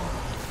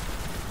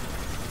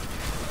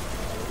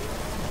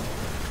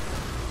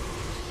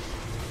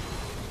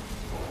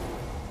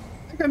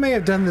 I think I may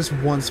have done this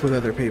once with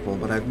other people,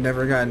 but I've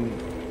never gotten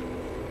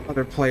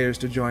other players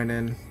to join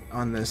in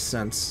on this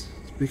since.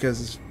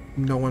 Because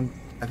no one,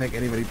 I think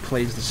anybody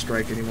plays the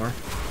strike anymore.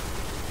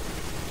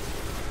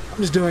 I'm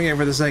just doing it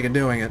for the sake of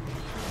doing it.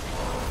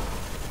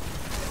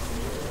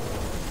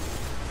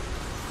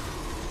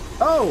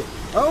 Oh!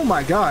 Oh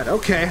my god,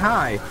 okay,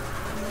 hi.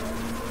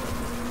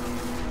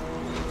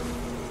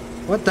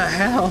 What the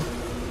hell?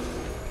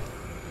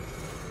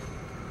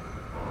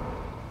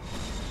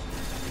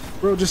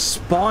 Bro just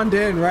spawned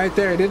in right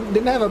there.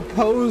 Didn't have a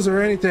pose or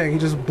anything. He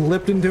just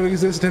blipped into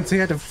existence. He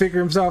had to figure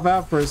himself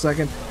out for a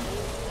second.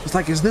 It's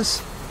like, is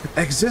this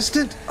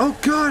existent? Oh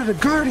god, a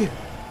guardian!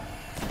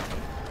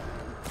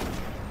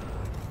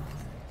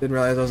 Didn't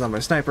realize I was on my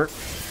sniper.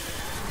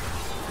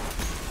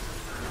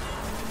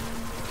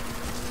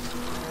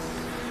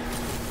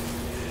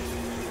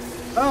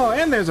 Oh,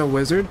 and there's a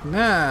wizard.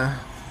 Nah.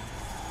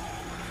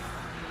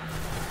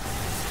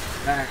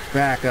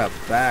 Back up.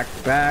 Back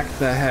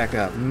the heck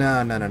up.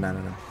 No.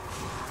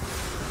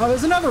 Oh,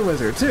 there's another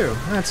wizard too.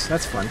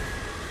 That's fun.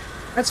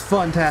 That's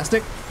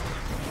fun-tastic.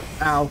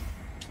 Ow.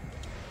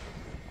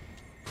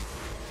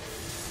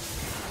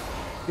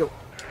 Yo.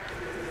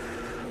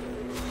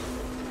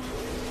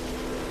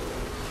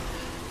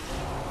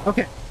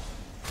 Okay.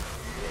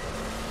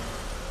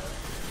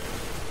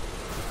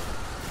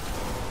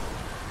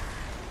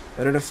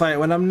 Better to fight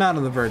when I'm not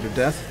on the verge of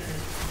death.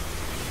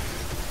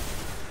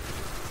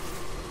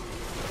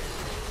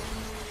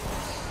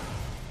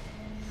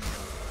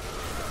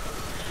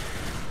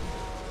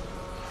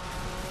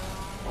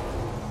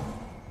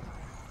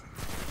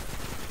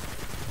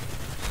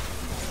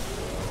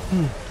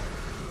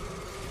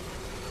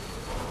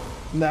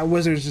 That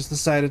wizard's just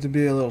decided to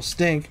be a little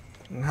stink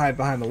and hide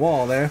behind the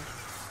wall there.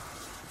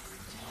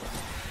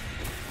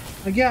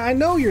 Like, yeah, I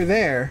know you're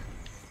there.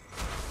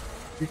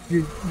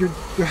 You're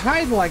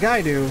hiding like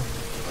I do.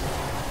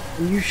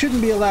 You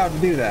shouldn't be allowed to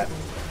do that.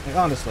 Like,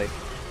 honestly.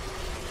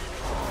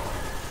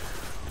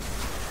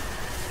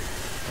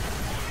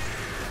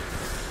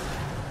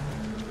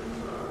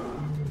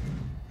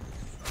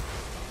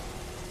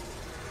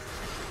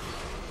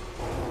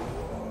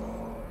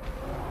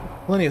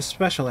 Plenty of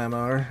special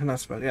ammo, or not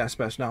special, yeah,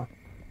 special, no.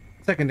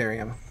 Secondary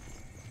ammo.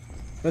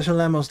 Special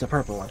ammo's the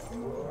purple one.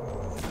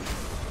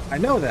 I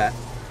know that.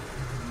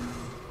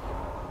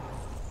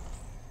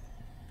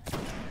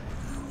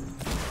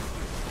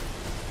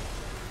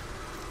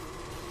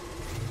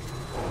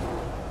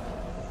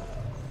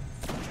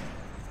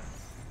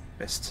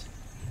 Missed.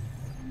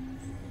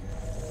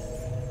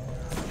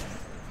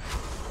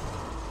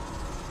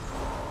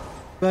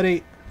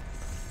 Buddy.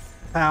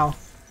 Pal.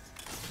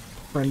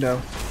 Friendo.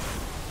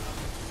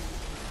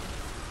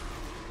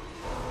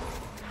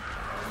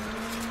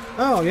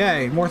 Oh,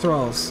 yay, more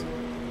thralls.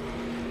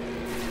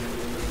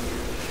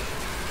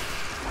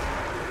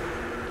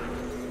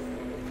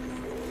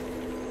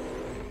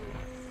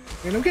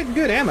 I mean, I'm getting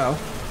good ammo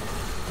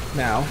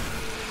now.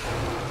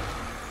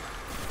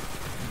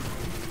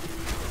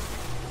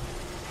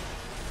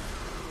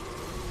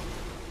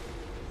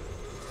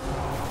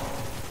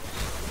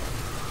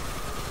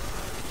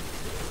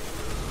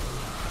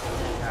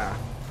 Yeah.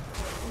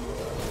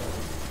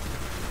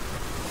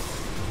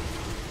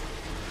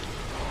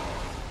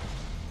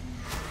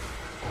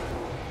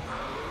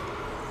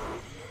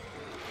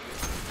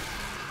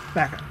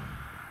 Back up.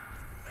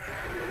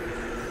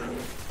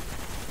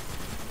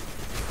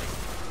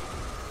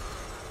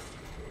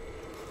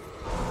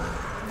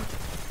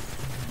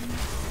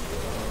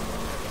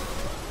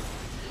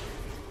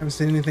 Haven't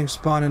seen anything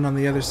spawning on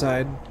the other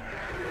side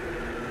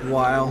in a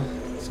while,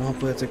 so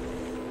hopefully it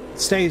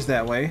stays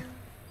that way.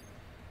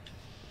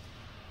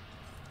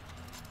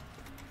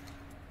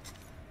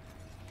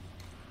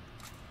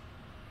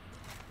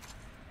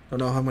 Don't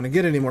know if I'm gonna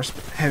get any more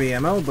heavy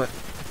ammo, but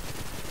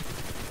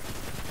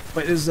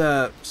is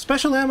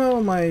special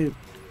ammo my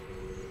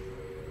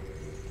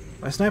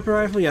sniper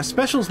rifle? Yeah,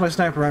 special is my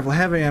sniper rifle.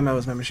 Heavy ammo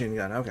is my machine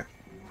gun. Okay.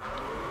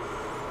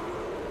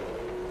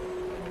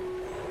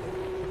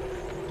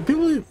 Do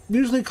people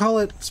usually call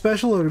it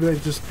special, or do they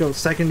just go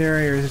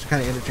secondary, or is it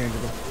kind of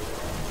interchangeable?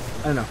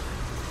 I don't know.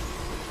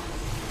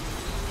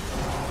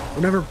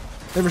 I've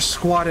never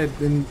squatted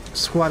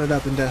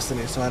up in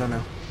Destiny, so I don't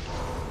know.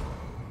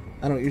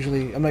 I'm not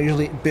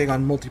usually big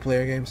on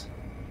multiplayer games.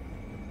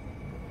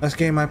 Last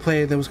game I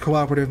played that was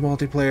cooperative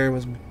multiplayer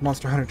was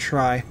Monster Hunter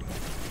Tri.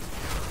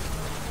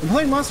 I've been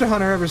playing Monster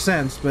Hunter ever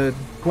since, but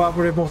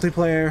cooperative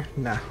multiplayer,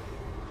 nah.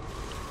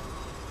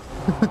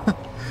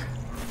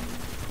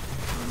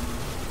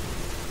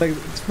 Like,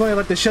 it's funny,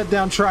 like they shut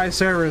down Tri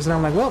servers, and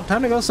I'm like, well,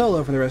 time to go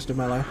solo for the rest of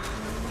my life.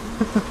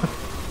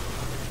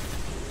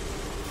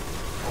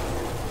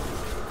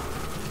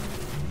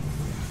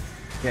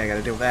 Yeah, I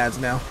gotta deal with ads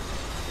now.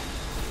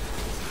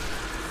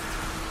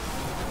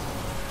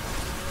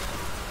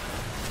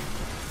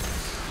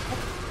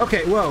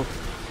 Okay, whoa.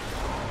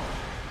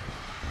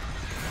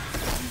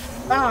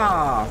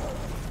 Ah!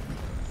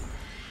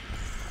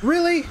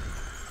 Really?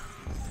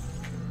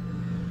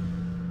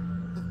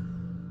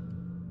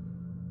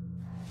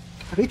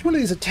 Each one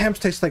of these attempts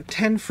takes like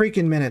 10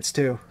 freaking minutes,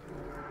 too.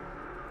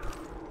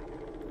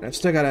 I've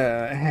still got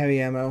a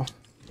heavy ammo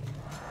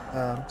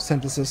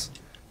synthesis.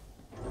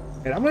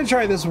 And I'm gonna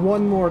try this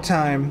one more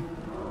time.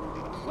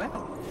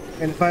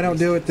 And if I don't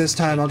do it this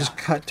time, I'll just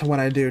cut to when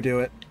I do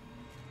it.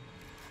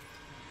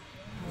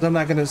 I'm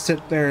not gonna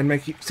sit here and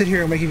make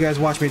you guys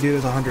watch me do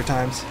this 100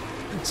 times.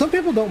 Some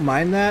people don't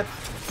mind that,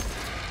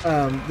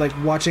 like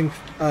watching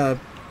a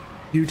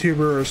YouTuber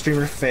or a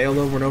streamer fail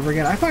over and over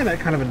again. I find that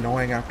kind of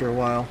annoying after a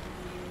while.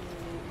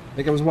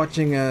 Like, I was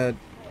watching a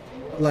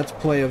Let's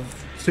Play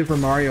of Super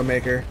Mario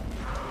Maker,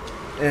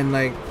 and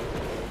like,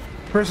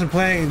 the person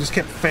playing just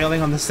kept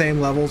failing on the same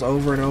levels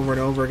over and over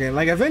and over again.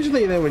 Like,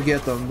 eventually they would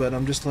get them, but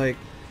I'm just like,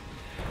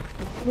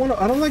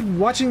 I don't like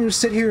watching you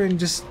sit here and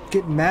just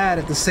get mad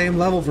at the same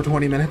level for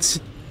 20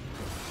 minutes.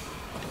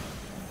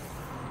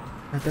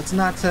 That's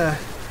not,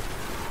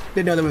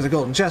 didn't know there was a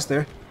golden chest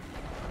there.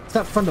 It's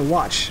not fun to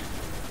watch,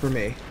 for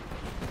me.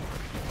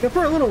 Yeah,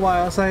 for a little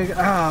while, it's like,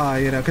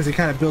 you know, because it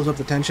kind of builds up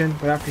the tension,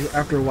 but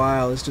after a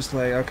while, it's just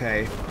like,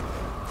 okay.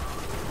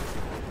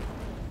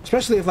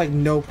 Especially if, like,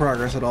 no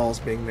progress at all is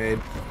being made.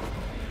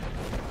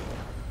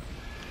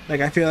 Like,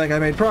 I feel like I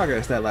made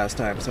progress that last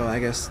time, so I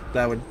guess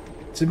that would...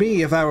 To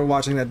me, if I were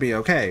watching, that'd be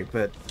okay,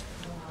 but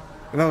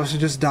if I was to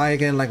just die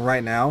again, like,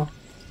 right now,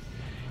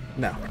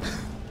 no.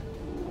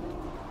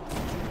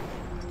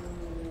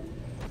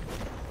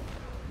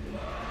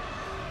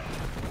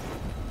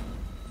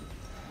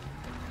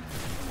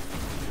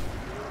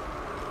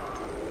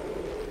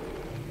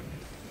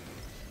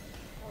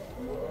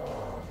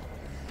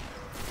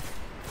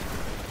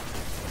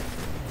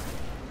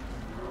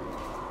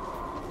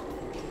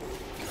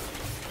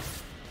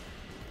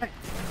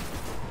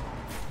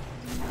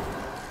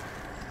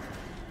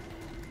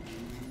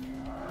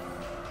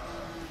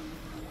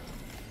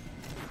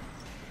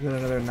 Is there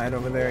another knight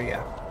over there?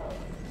 Yeah.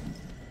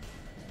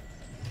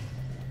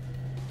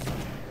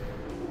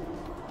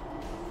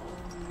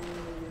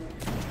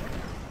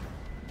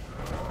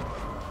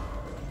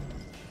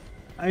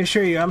 I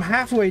assure you, I'm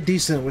halfway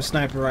decent with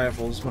sniper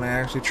rifles when I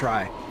actually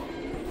try.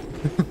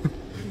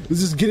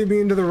 This is getting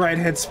me into the right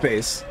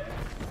headspace.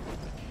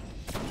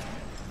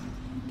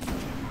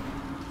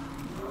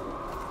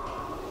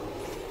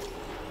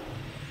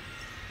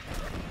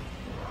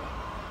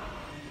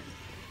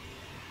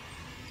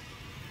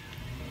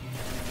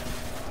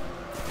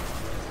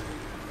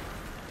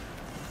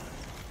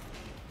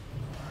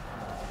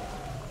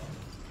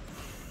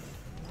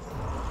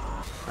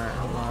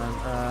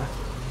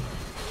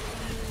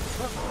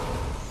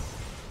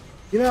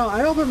 You know,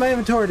 I opened my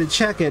inventory to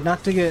check it,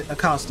 not to get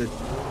accosted.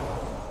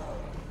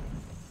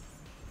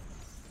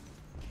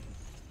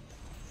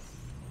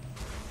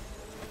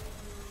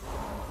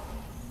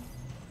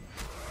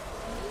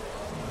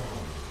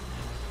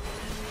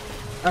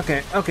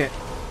 Okay, okay.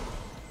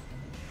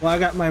 Well, I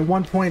got my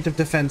 1 point of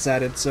defense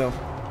added, so...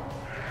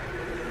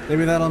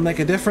 Maybe that'll make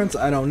a difference.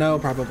 I don't know.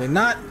 Probably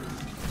not.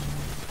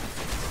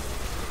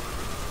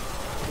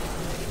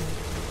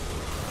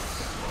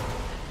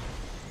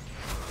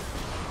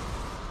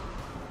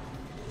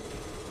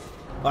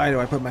 Why do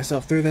I put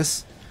myself through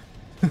this?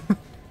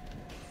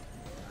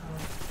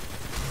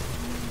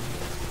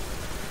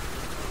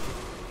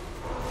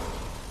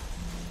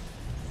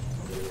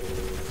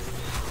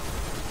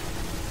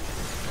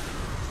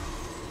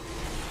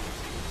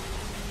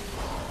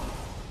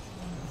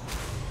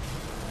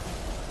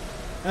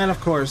 And of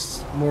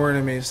course, more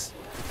enemies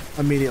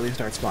immediately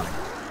start spawning.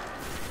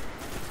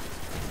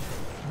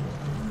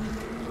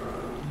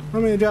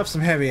 I'm gonna drop some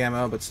heavy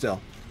ammo, but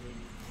still.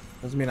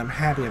 Doesn't mean I'm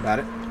happy about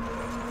it.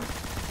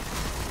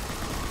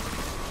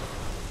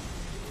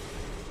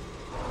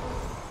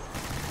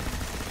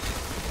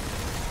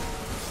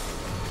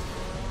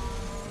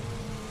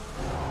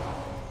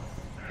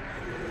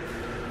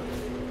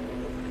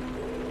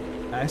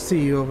 I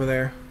see you over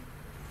there.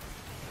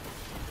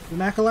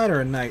 An acolyte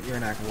or a knight? You're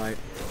an acolyte.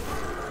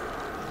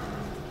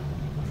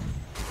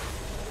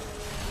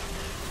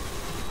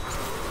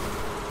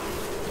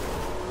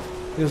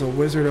 There's a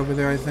wizard over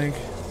there, I think.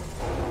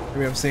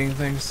 Maybe I'm seeing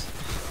things.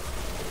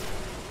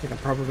 I think I'm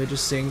probably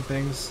just seeing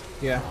things.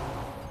 Yeah.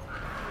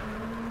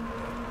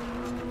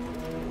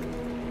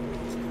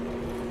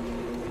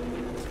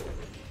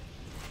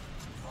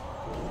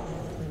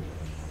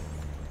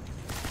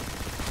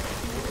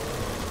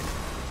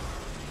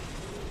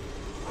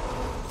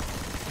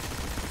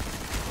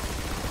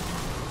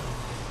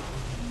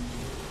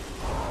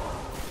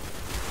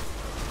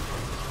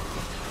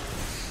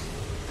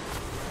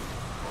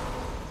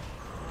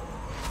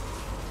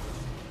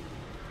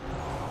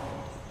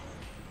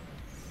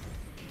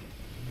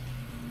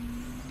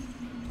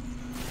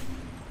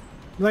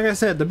 Like I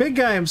said, the big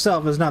guy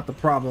himself is not the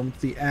problem,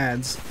 it's the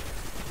ads.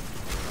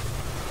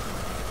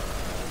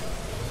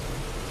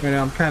 Right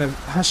now I'm kind of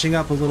hushing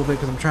up a little bit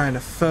because I'm trying to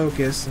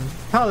focus, and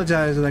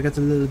apologize if that gets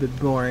a little bit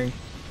boring.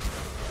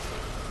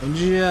 I'm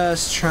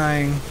just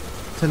trying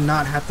to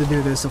not have to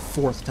do this a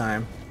fourth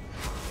time.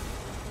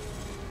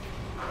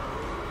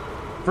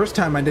 First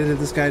time I did it,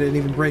 this guy didn't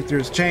even break through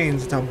his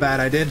chains. That's how bad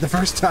I did the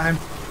first time.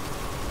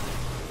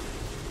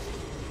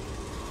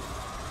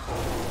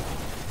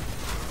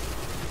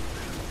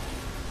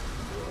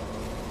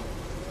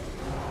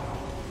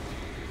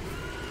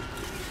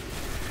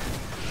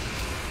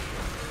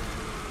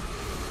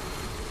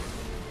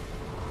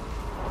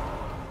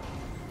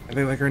 I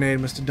think that grenade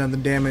must have done the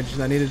damage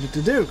that I needed it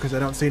to do, because I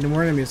don't see any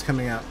more enemies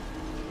coming out.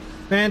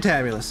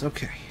 Fantabulous,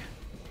 okay.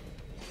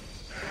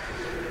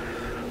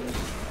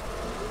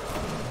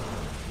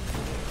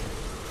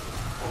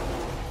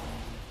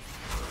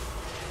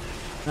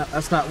 No,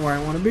 that's not where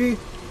I want to be.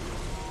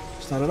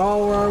 It's not at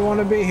all where I want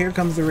to be. Here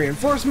comes the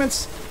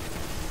reinforcements.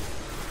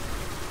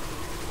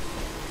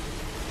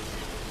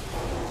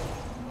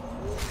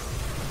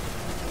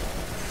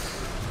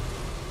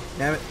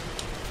 Damn it.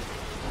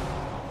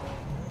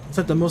 It's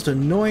like the most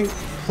annoying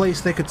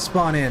place they could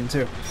spawn in,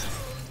 too.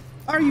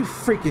 Are you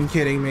freaking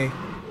kidding me?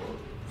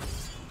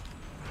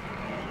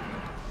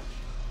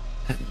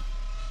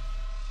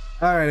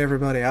 Alright,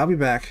 everybody, I'll be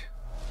back.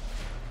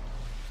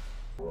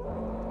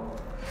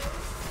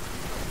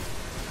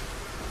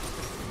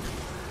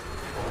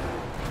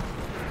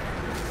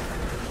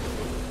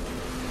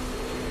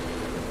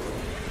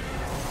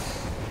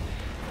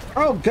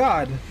 Oh,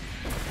 God!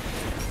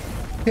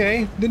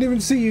 Okay, didn't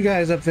even see you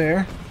guys up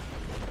there.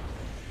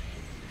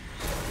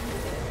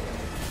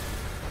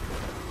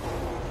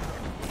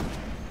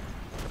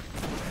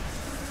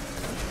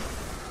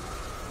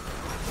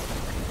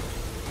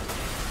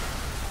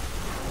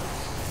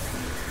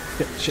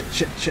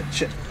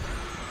 Shit.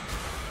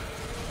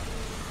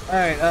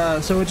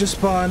 Alright, so it just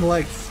spawned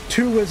like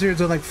 2 wizards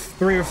and like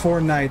 3 or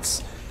 4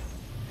 knights.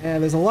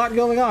 And there's a lot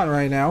going on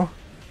right now.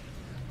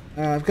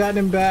 I've gotten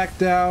him back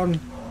down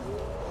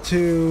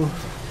to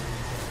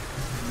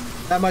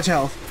that much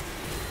health.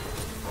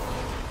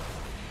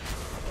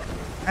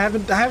 I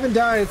haven't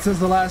died since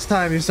the last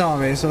time you saw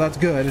me, so that's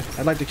good.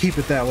 I'd like to keep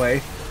it that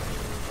way.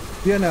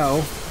 You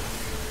know,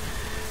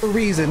 for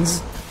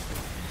reasons.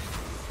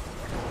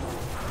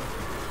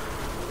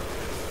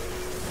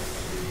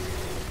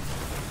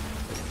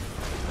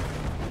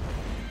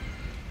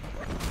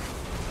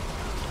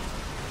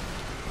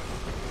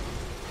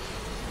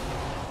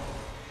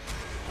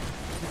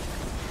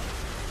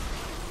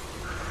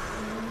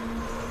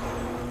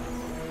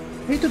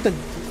 I hate that the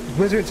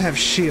wizards have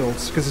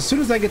shields, because as soon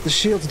as I get the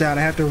shields down,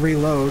 I have to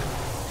reload.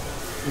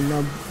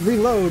 And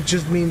reload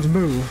just means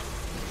move.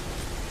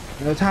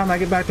 By the time I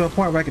get back to a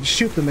point where I can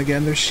shoot them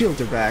again, their shields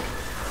are back.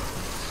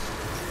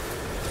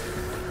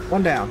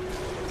 One down.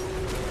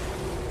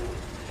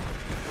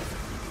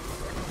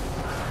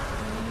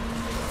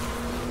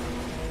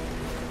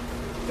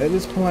 At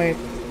this point,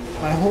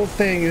 my whole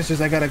thing is just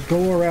I gotta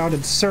go around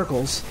in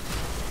circles.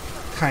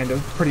 Kind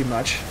of, pretty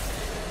much.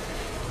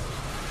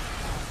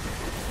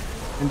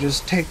 And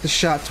just take the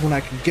shots when I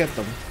can get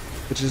them,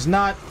 which is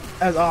not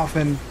as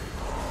often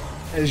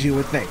as you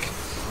would think.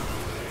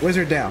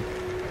 Wizard down.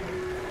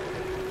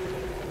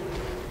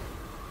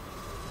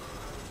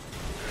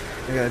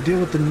 I gotta deal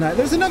with the knight.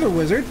 There's another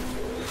wizard.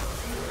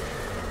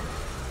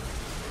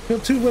 Kill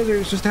 2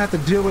 wizards just to have to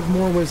deal with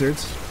more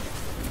wizards.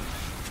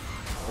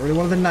 Already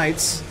one of the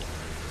knights.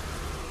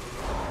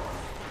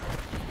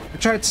 I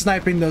tried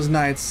sniping those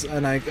knights,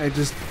 and I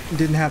just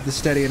didn't have the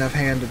steady enough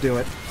hand to do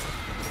it.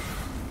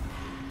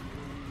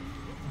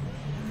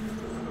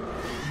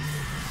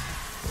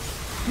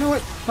 You know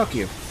what? Fuck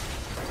you.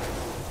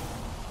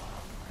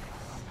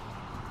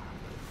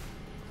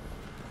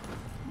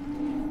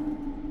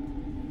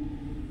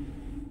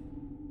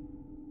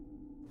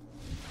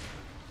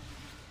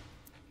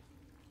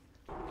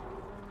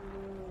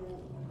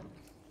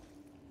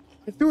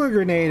 I threw a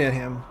grenade at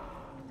him,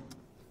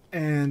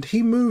 and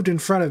he moved in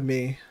front of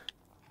me,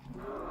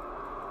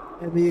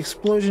 and the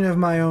explosion of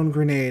my own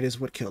grenade is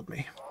what killed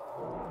me.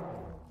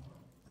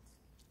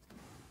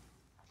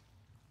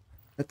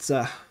 That's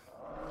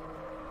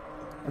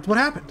what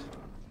happened.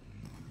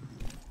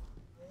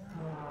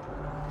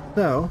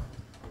 So,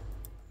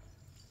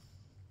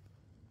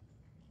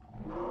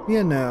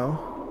 you know,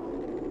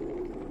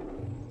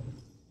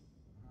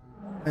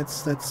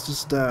 that's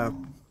just,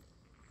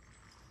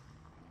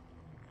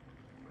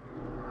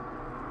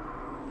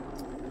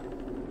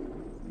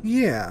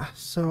 yeah,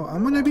 so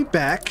I'm gonna be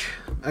back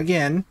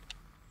again.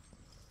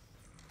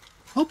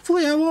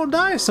 Hopefully I won't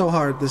die so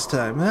hard this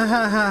time. Ha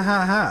ha ha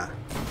ha ha.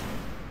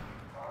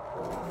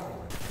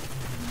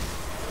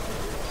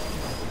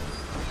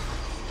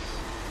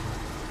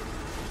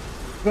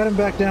 Got him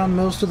back down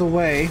most of the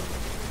way.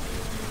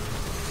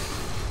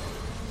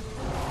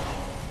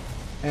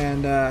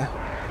 And,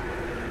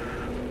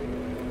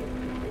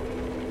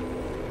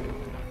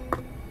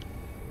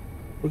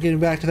 we're getting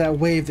back to that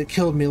wave that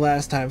killed me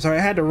last time. Sorry,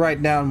 I had to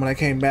write down when I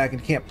came back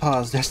and can't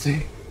pause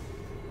Destiny.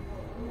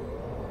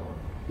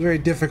 Very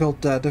difficult,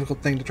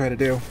 difficult thing to try to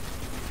do.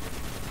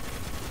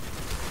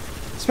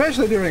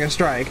 Especially during a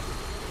strike.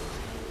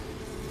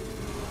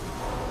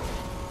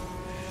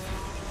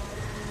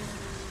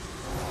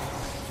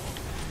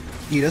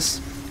 Eat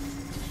us.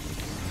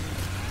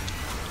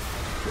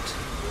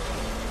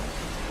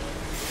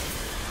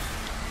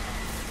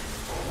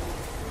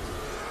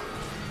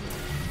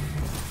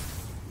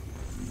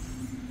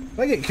 If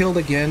I get killed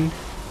again,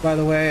 by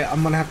the way,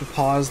 I'm gonna have to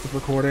pause the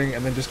recording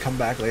and then just come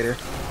back later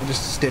and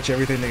just stitch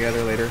everything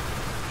together later.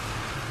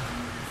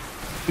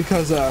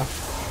 Because,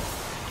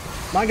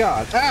 my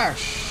god. Ah,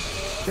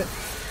 shit.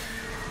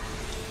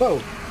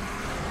 Whoa.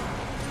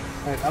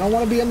 Alright, I don't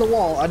want to be in the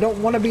wall. I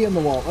don't want to be in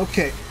the wall.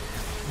 Okay.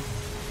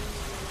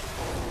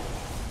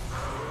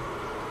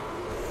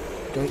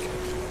 Doink.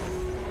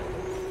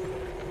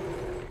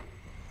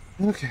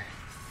 Okay.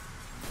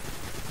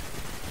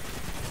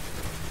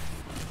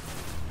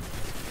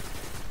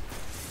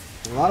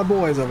 A lot of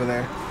boys over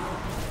there.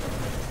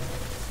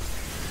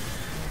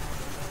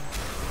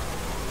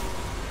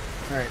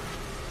 Alright.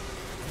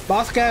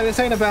 Boss guy, this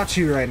ain't about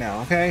you right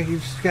now, okay? You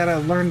just gotta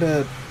learn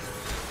to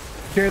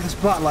share the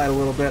spotlight a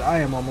little bit. I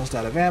am almost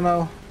out of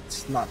ammo.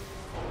 It's not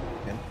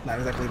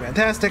exactly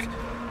fantastic.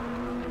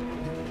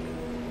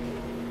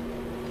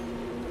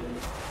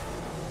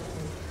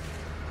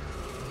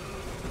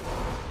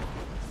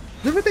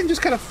 Is everything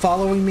just kind of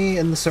following me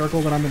in the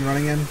circle that I've been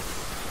running in?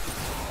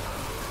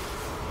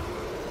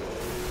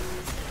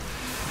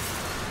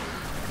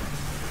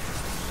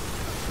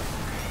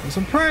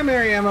 Some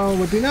primary ammo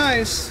would be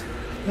nice.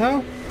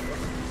 No?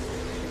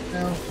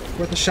 No.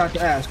 Worth a shot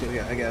to ask,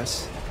 I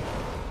guess.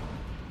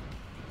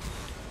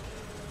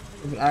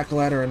 There's an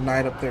acolyte or a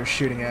knight up there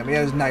shooting at me.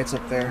 Yeah, there's knights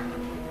up there.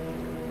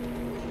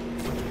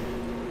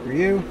 For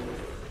you.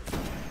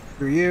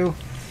 For you.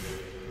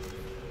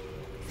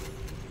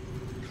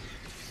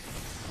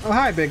 Oh,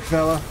 hi, big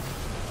fella.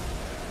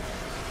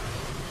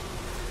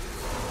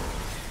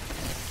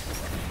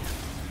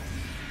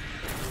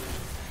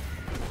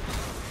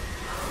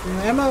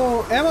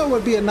 Ammo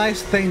would be a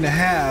nice thing to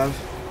have.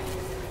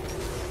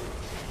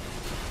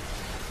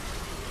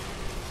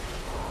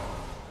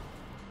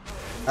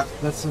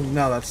 That's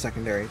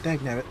secondary.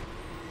 Dangnabbit.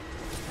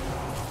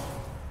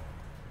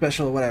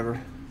 Special,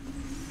 whatever.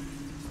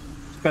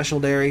 Special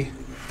dairy.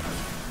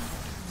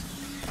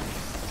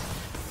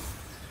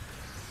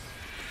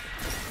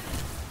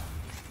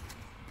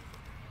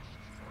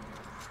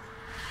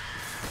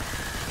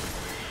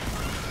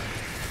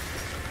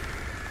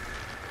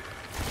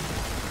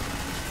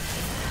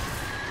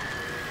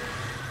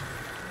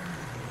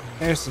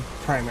 There's the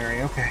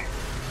primary, okay.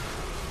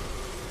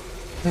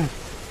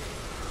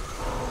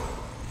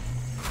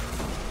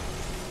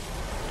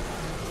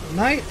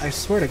 Knight, I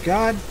swear to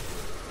God.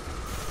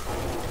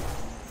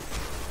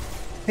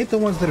 Hate the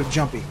ones that are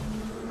jumpy.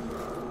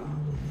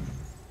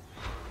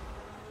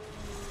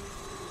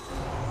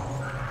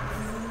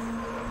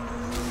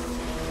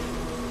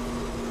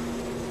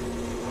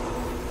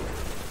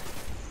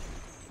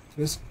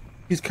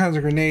 These kinds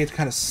of grenades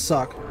kind of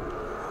suck.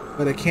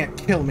 But it can't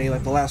kill me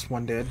like the last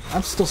one did.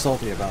 I'm still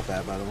salty about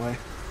that, by the way.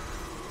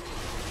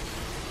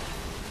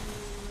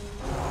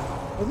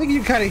 I think you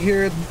can kind of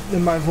hear it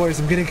in my voice.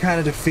 I'm getting kind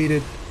of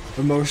defeated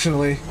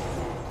emotionally.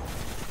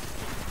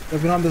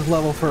 I've been on this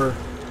level for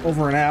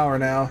over an hour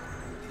now.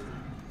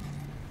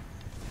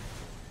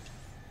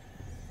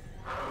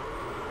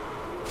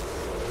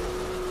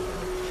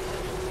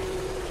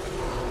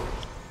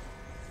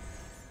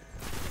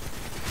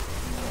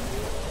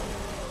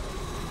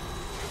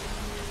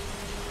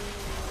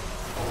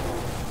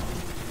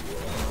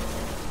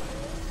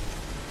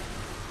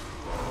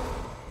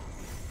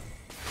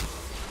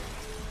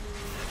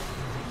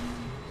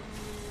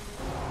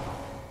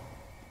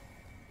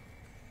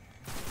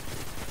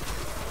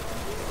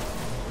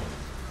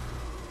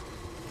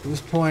 At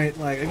this point,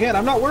 like, again,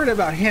 I'm not worried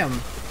about him.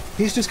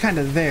 He's just kind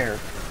of there.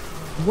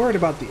 I'm worried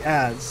about the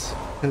ads.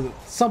 Because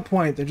at some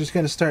point, they're just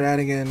going to start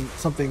adding in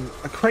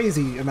a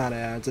crazy amount of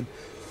ads. And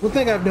one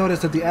thing I've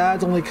noticed that the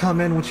ads only come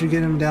in once you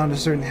get him down to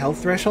certain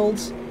health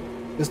thresholds.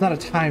 It's not a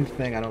timed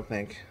thing, I don't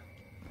think.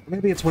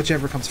 Maybe it's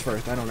whichever comes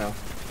first, I don't know.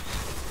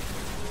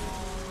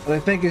 But I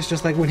think it's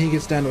just like when he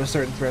gets down to a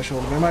certain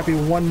threshold. There might be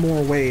one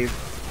more wave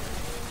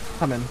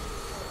coming.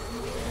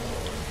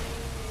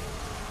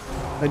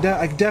 I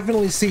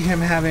definitely see him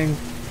having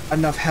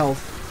enough health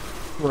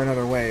for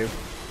another wave.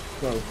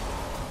 So.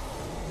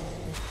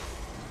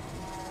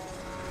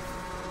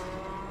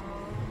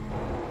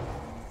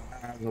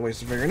 That was a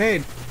waste of a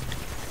grenade.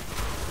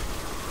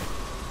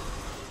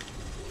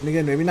 And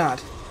again, maybe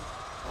not.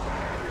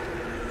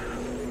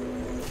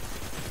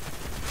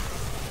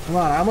 Come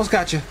on, I almost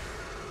got you.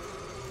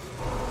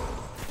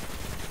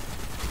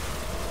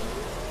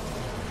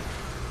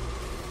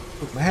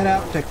 Put my head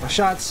out, take my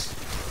shots,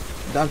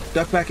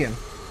 duck back in.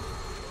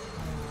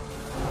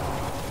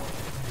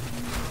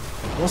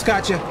 Almost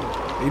got you.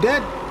 Are you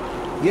dead?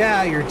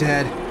 Yeah, you're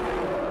dead.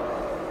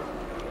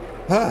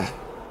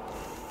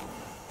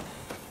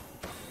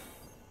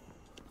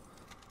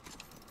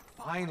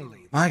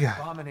 Finally, My the God.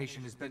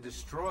 abomination has been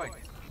destroyed.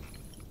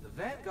 The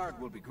Vanguard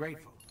will be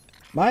grateful.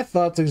 My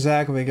thoughts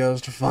exactly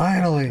goes to The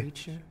finally.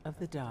 creature of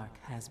the dark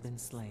has been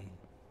slain,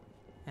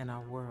 and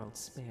our world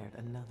spared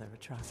another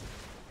atrocity.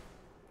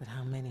 But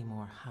how many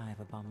more hive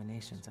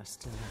abominations are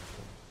still out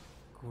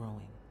there,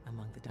 growing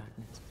among the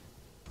darkness?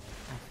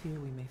 I fear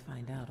we may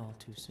find out all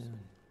too soon.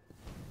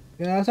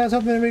 Yeah, that's not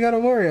something we gotta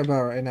worry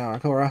about right now,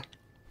 Akora.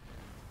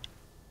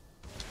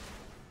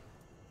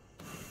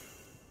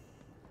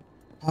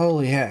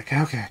 Holy heck,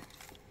 okay.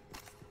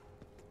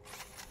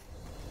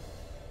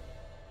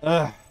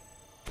 Ugh.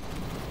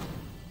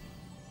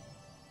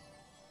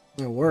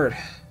 My word.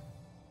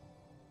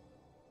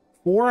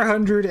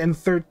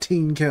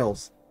 413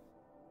 kills.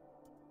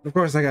 Of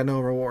course, I got no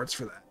rewards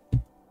for that.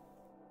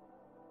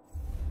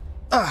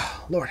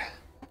 Ah, Lord.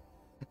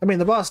 I mean,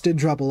 the boss did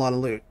drop a lot of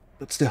loot,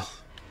 but still.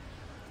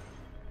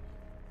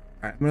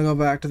 Alright, I'm gonna go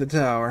back to the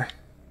tower.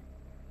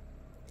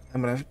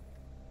 I'm gonna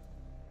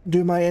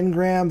do my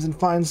engrams and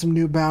find some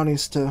new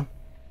bounties to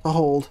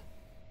hold.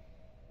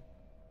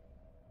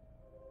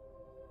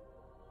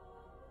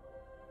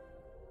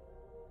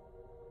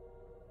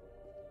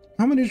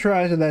 How many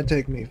tries did that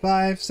take me?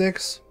 5,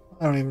 6?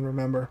 I don't even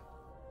remember.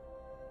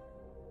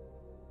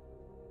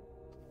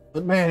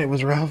 But man, it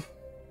was rough.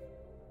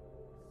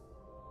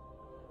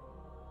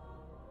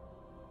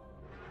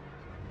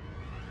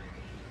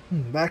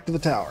 Back to the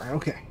tower.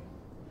 Okay.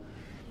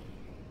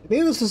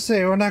 Needless to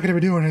say, we're not going to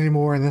be doing any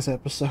more in this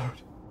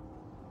episode.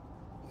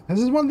 This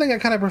is one thing I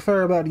kind of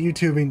prefer about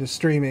YouTubing to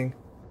streaming.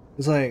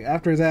 It's like,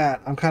 after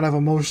that, I'm kind of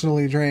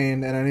emotionally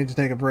drained and I need to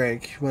take a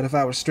break. But if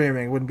I was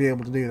streaming, I wouldn't be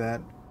able to do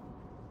that.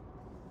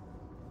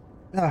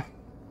 Ah.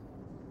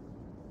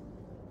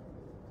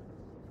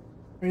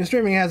 I mean,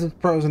 streaming has its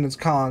pros and its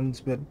cons,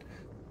 but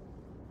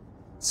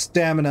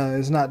stamina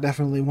is not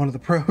definitely one of the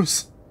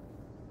pros.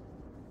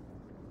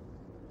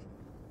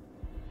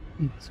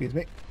 Excuse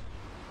me.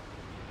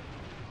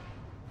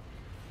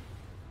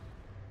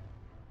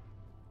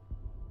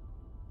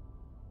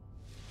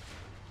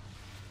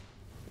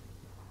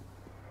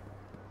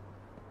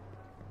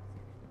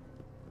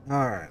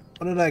 Alright,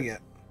 what did I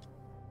get?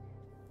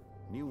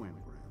 New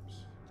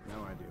engrams.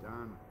 No idea.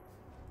 Done.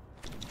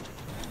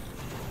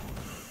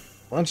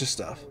 Bunch of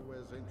stuff.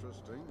 Always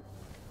interesting.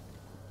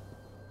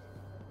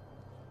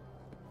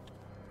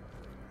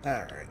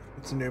 Alright,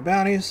 some new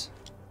bounties.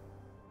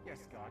 Yes,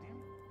 Guardian.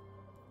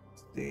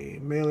 The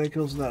melee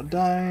kills without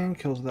dying,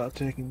 kills without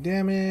taking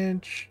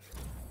damage.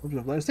 Orbs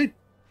of light.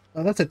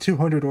 Oh, that's at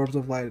 200 orbs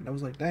of light. I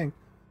was like, dang.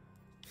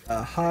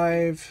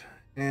 Hive,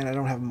 and I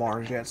don't have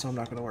Mars yet, so I'm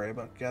not going to worry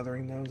about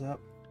gathering those up.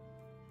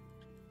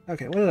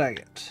 Okay, what did I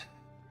get?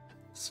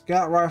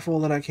 Scout rifle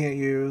that I can't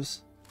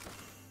use.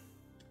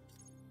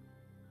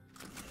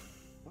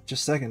 Bunch of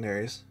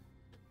secondaries.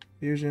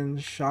 Fusion,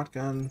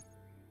 shotgun.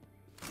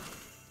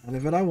 None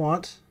of it I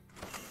want.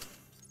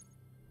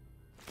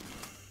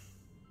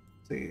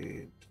 Let's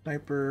see,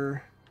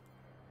 sniper.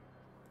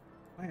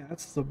 Oh yeah,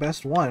 that's the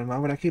best one. Why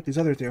would I keep these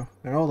other two?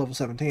 They're all level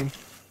 17.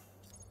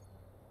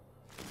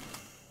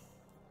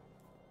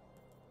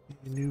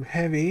 New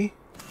heavy.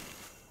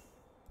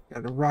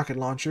 Got a rocket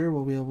launcher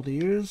we'll be able to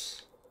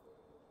use.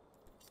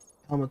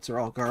 Helmets are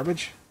all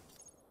garbage.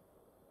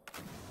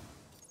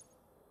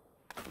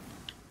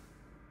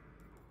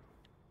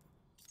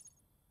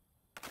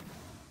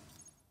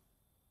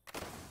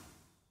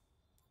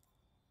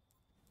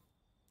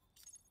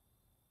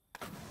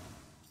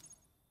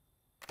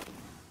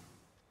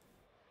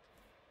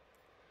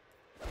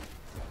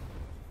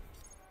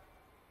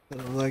 The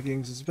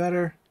leggings is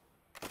better.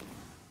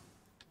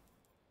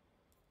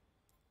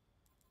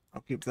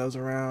 I'll keep those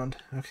around.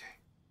 Okay.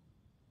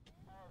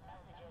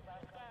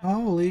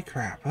 Holy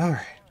crap.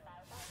 Alright.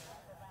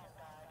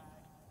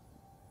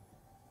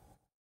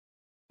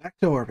 Back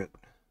to orbit.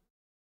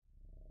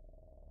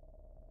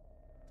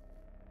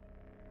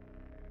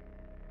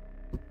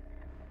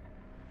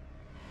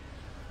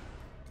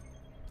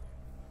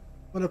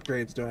 What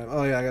upgrades do I have?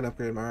 Oh yeah, I gotta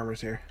upgrade my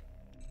armors here.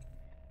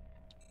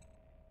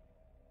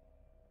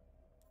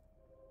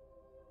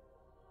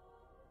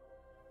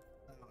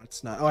 Oh,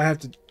 it's not. Oh, I have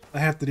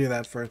to do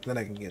that first, then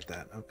I can get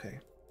that. Okay.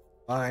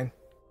 Fine.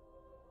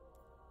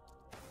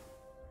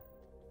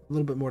 A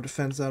little bit more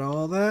defense out of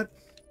all that.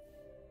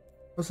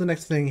 What's the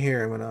next thing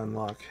here I'm gonna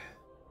unlock?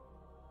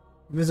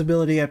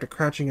 Visibility after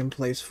crouching in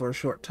place for a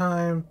short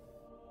time.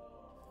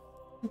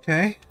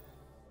 Okay.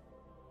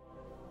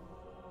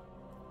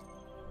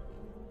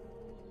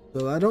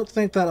 So I don't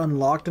think that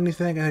unlocked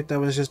anything. I think that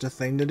was just a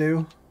thing to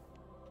do.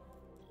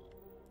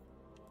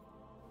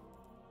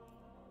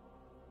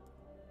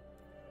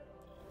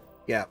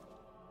 Yeah.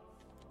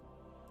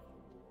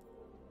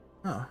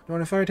 Oh,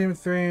 join a fire team with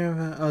 3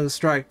 of the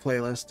strike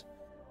playlist.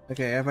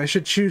 Okay, if I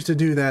should choose to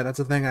do that, that's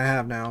a thing I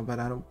have now, but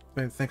I don't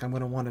think I'm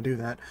going to want to do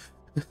that.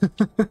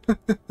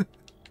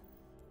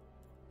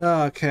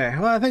 Okay,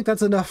 well I think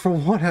that's enough for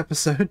one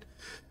episode.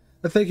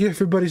 Thank you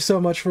everybody so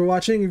much for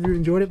watching. If you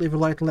enjoyed it, leave a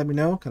like and let me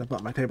know. Kind of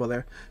bumped my table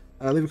there.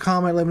 Leave a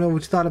comment, let me know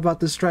what you thought about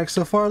this strike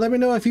so far. Let me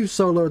know if you've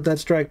soloed that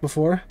strike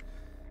before.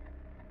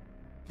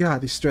 God,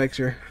 these strikes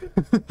are...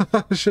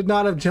 I should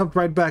not have jumped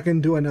right back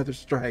into another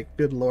strike.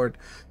 Good lord.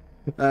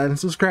 And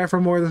subscribe for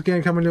more of this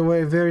game coming your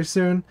way very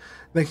soon.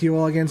 Thank you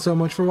all again so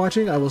much for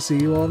watching. I will see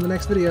you all in the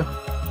next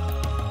video.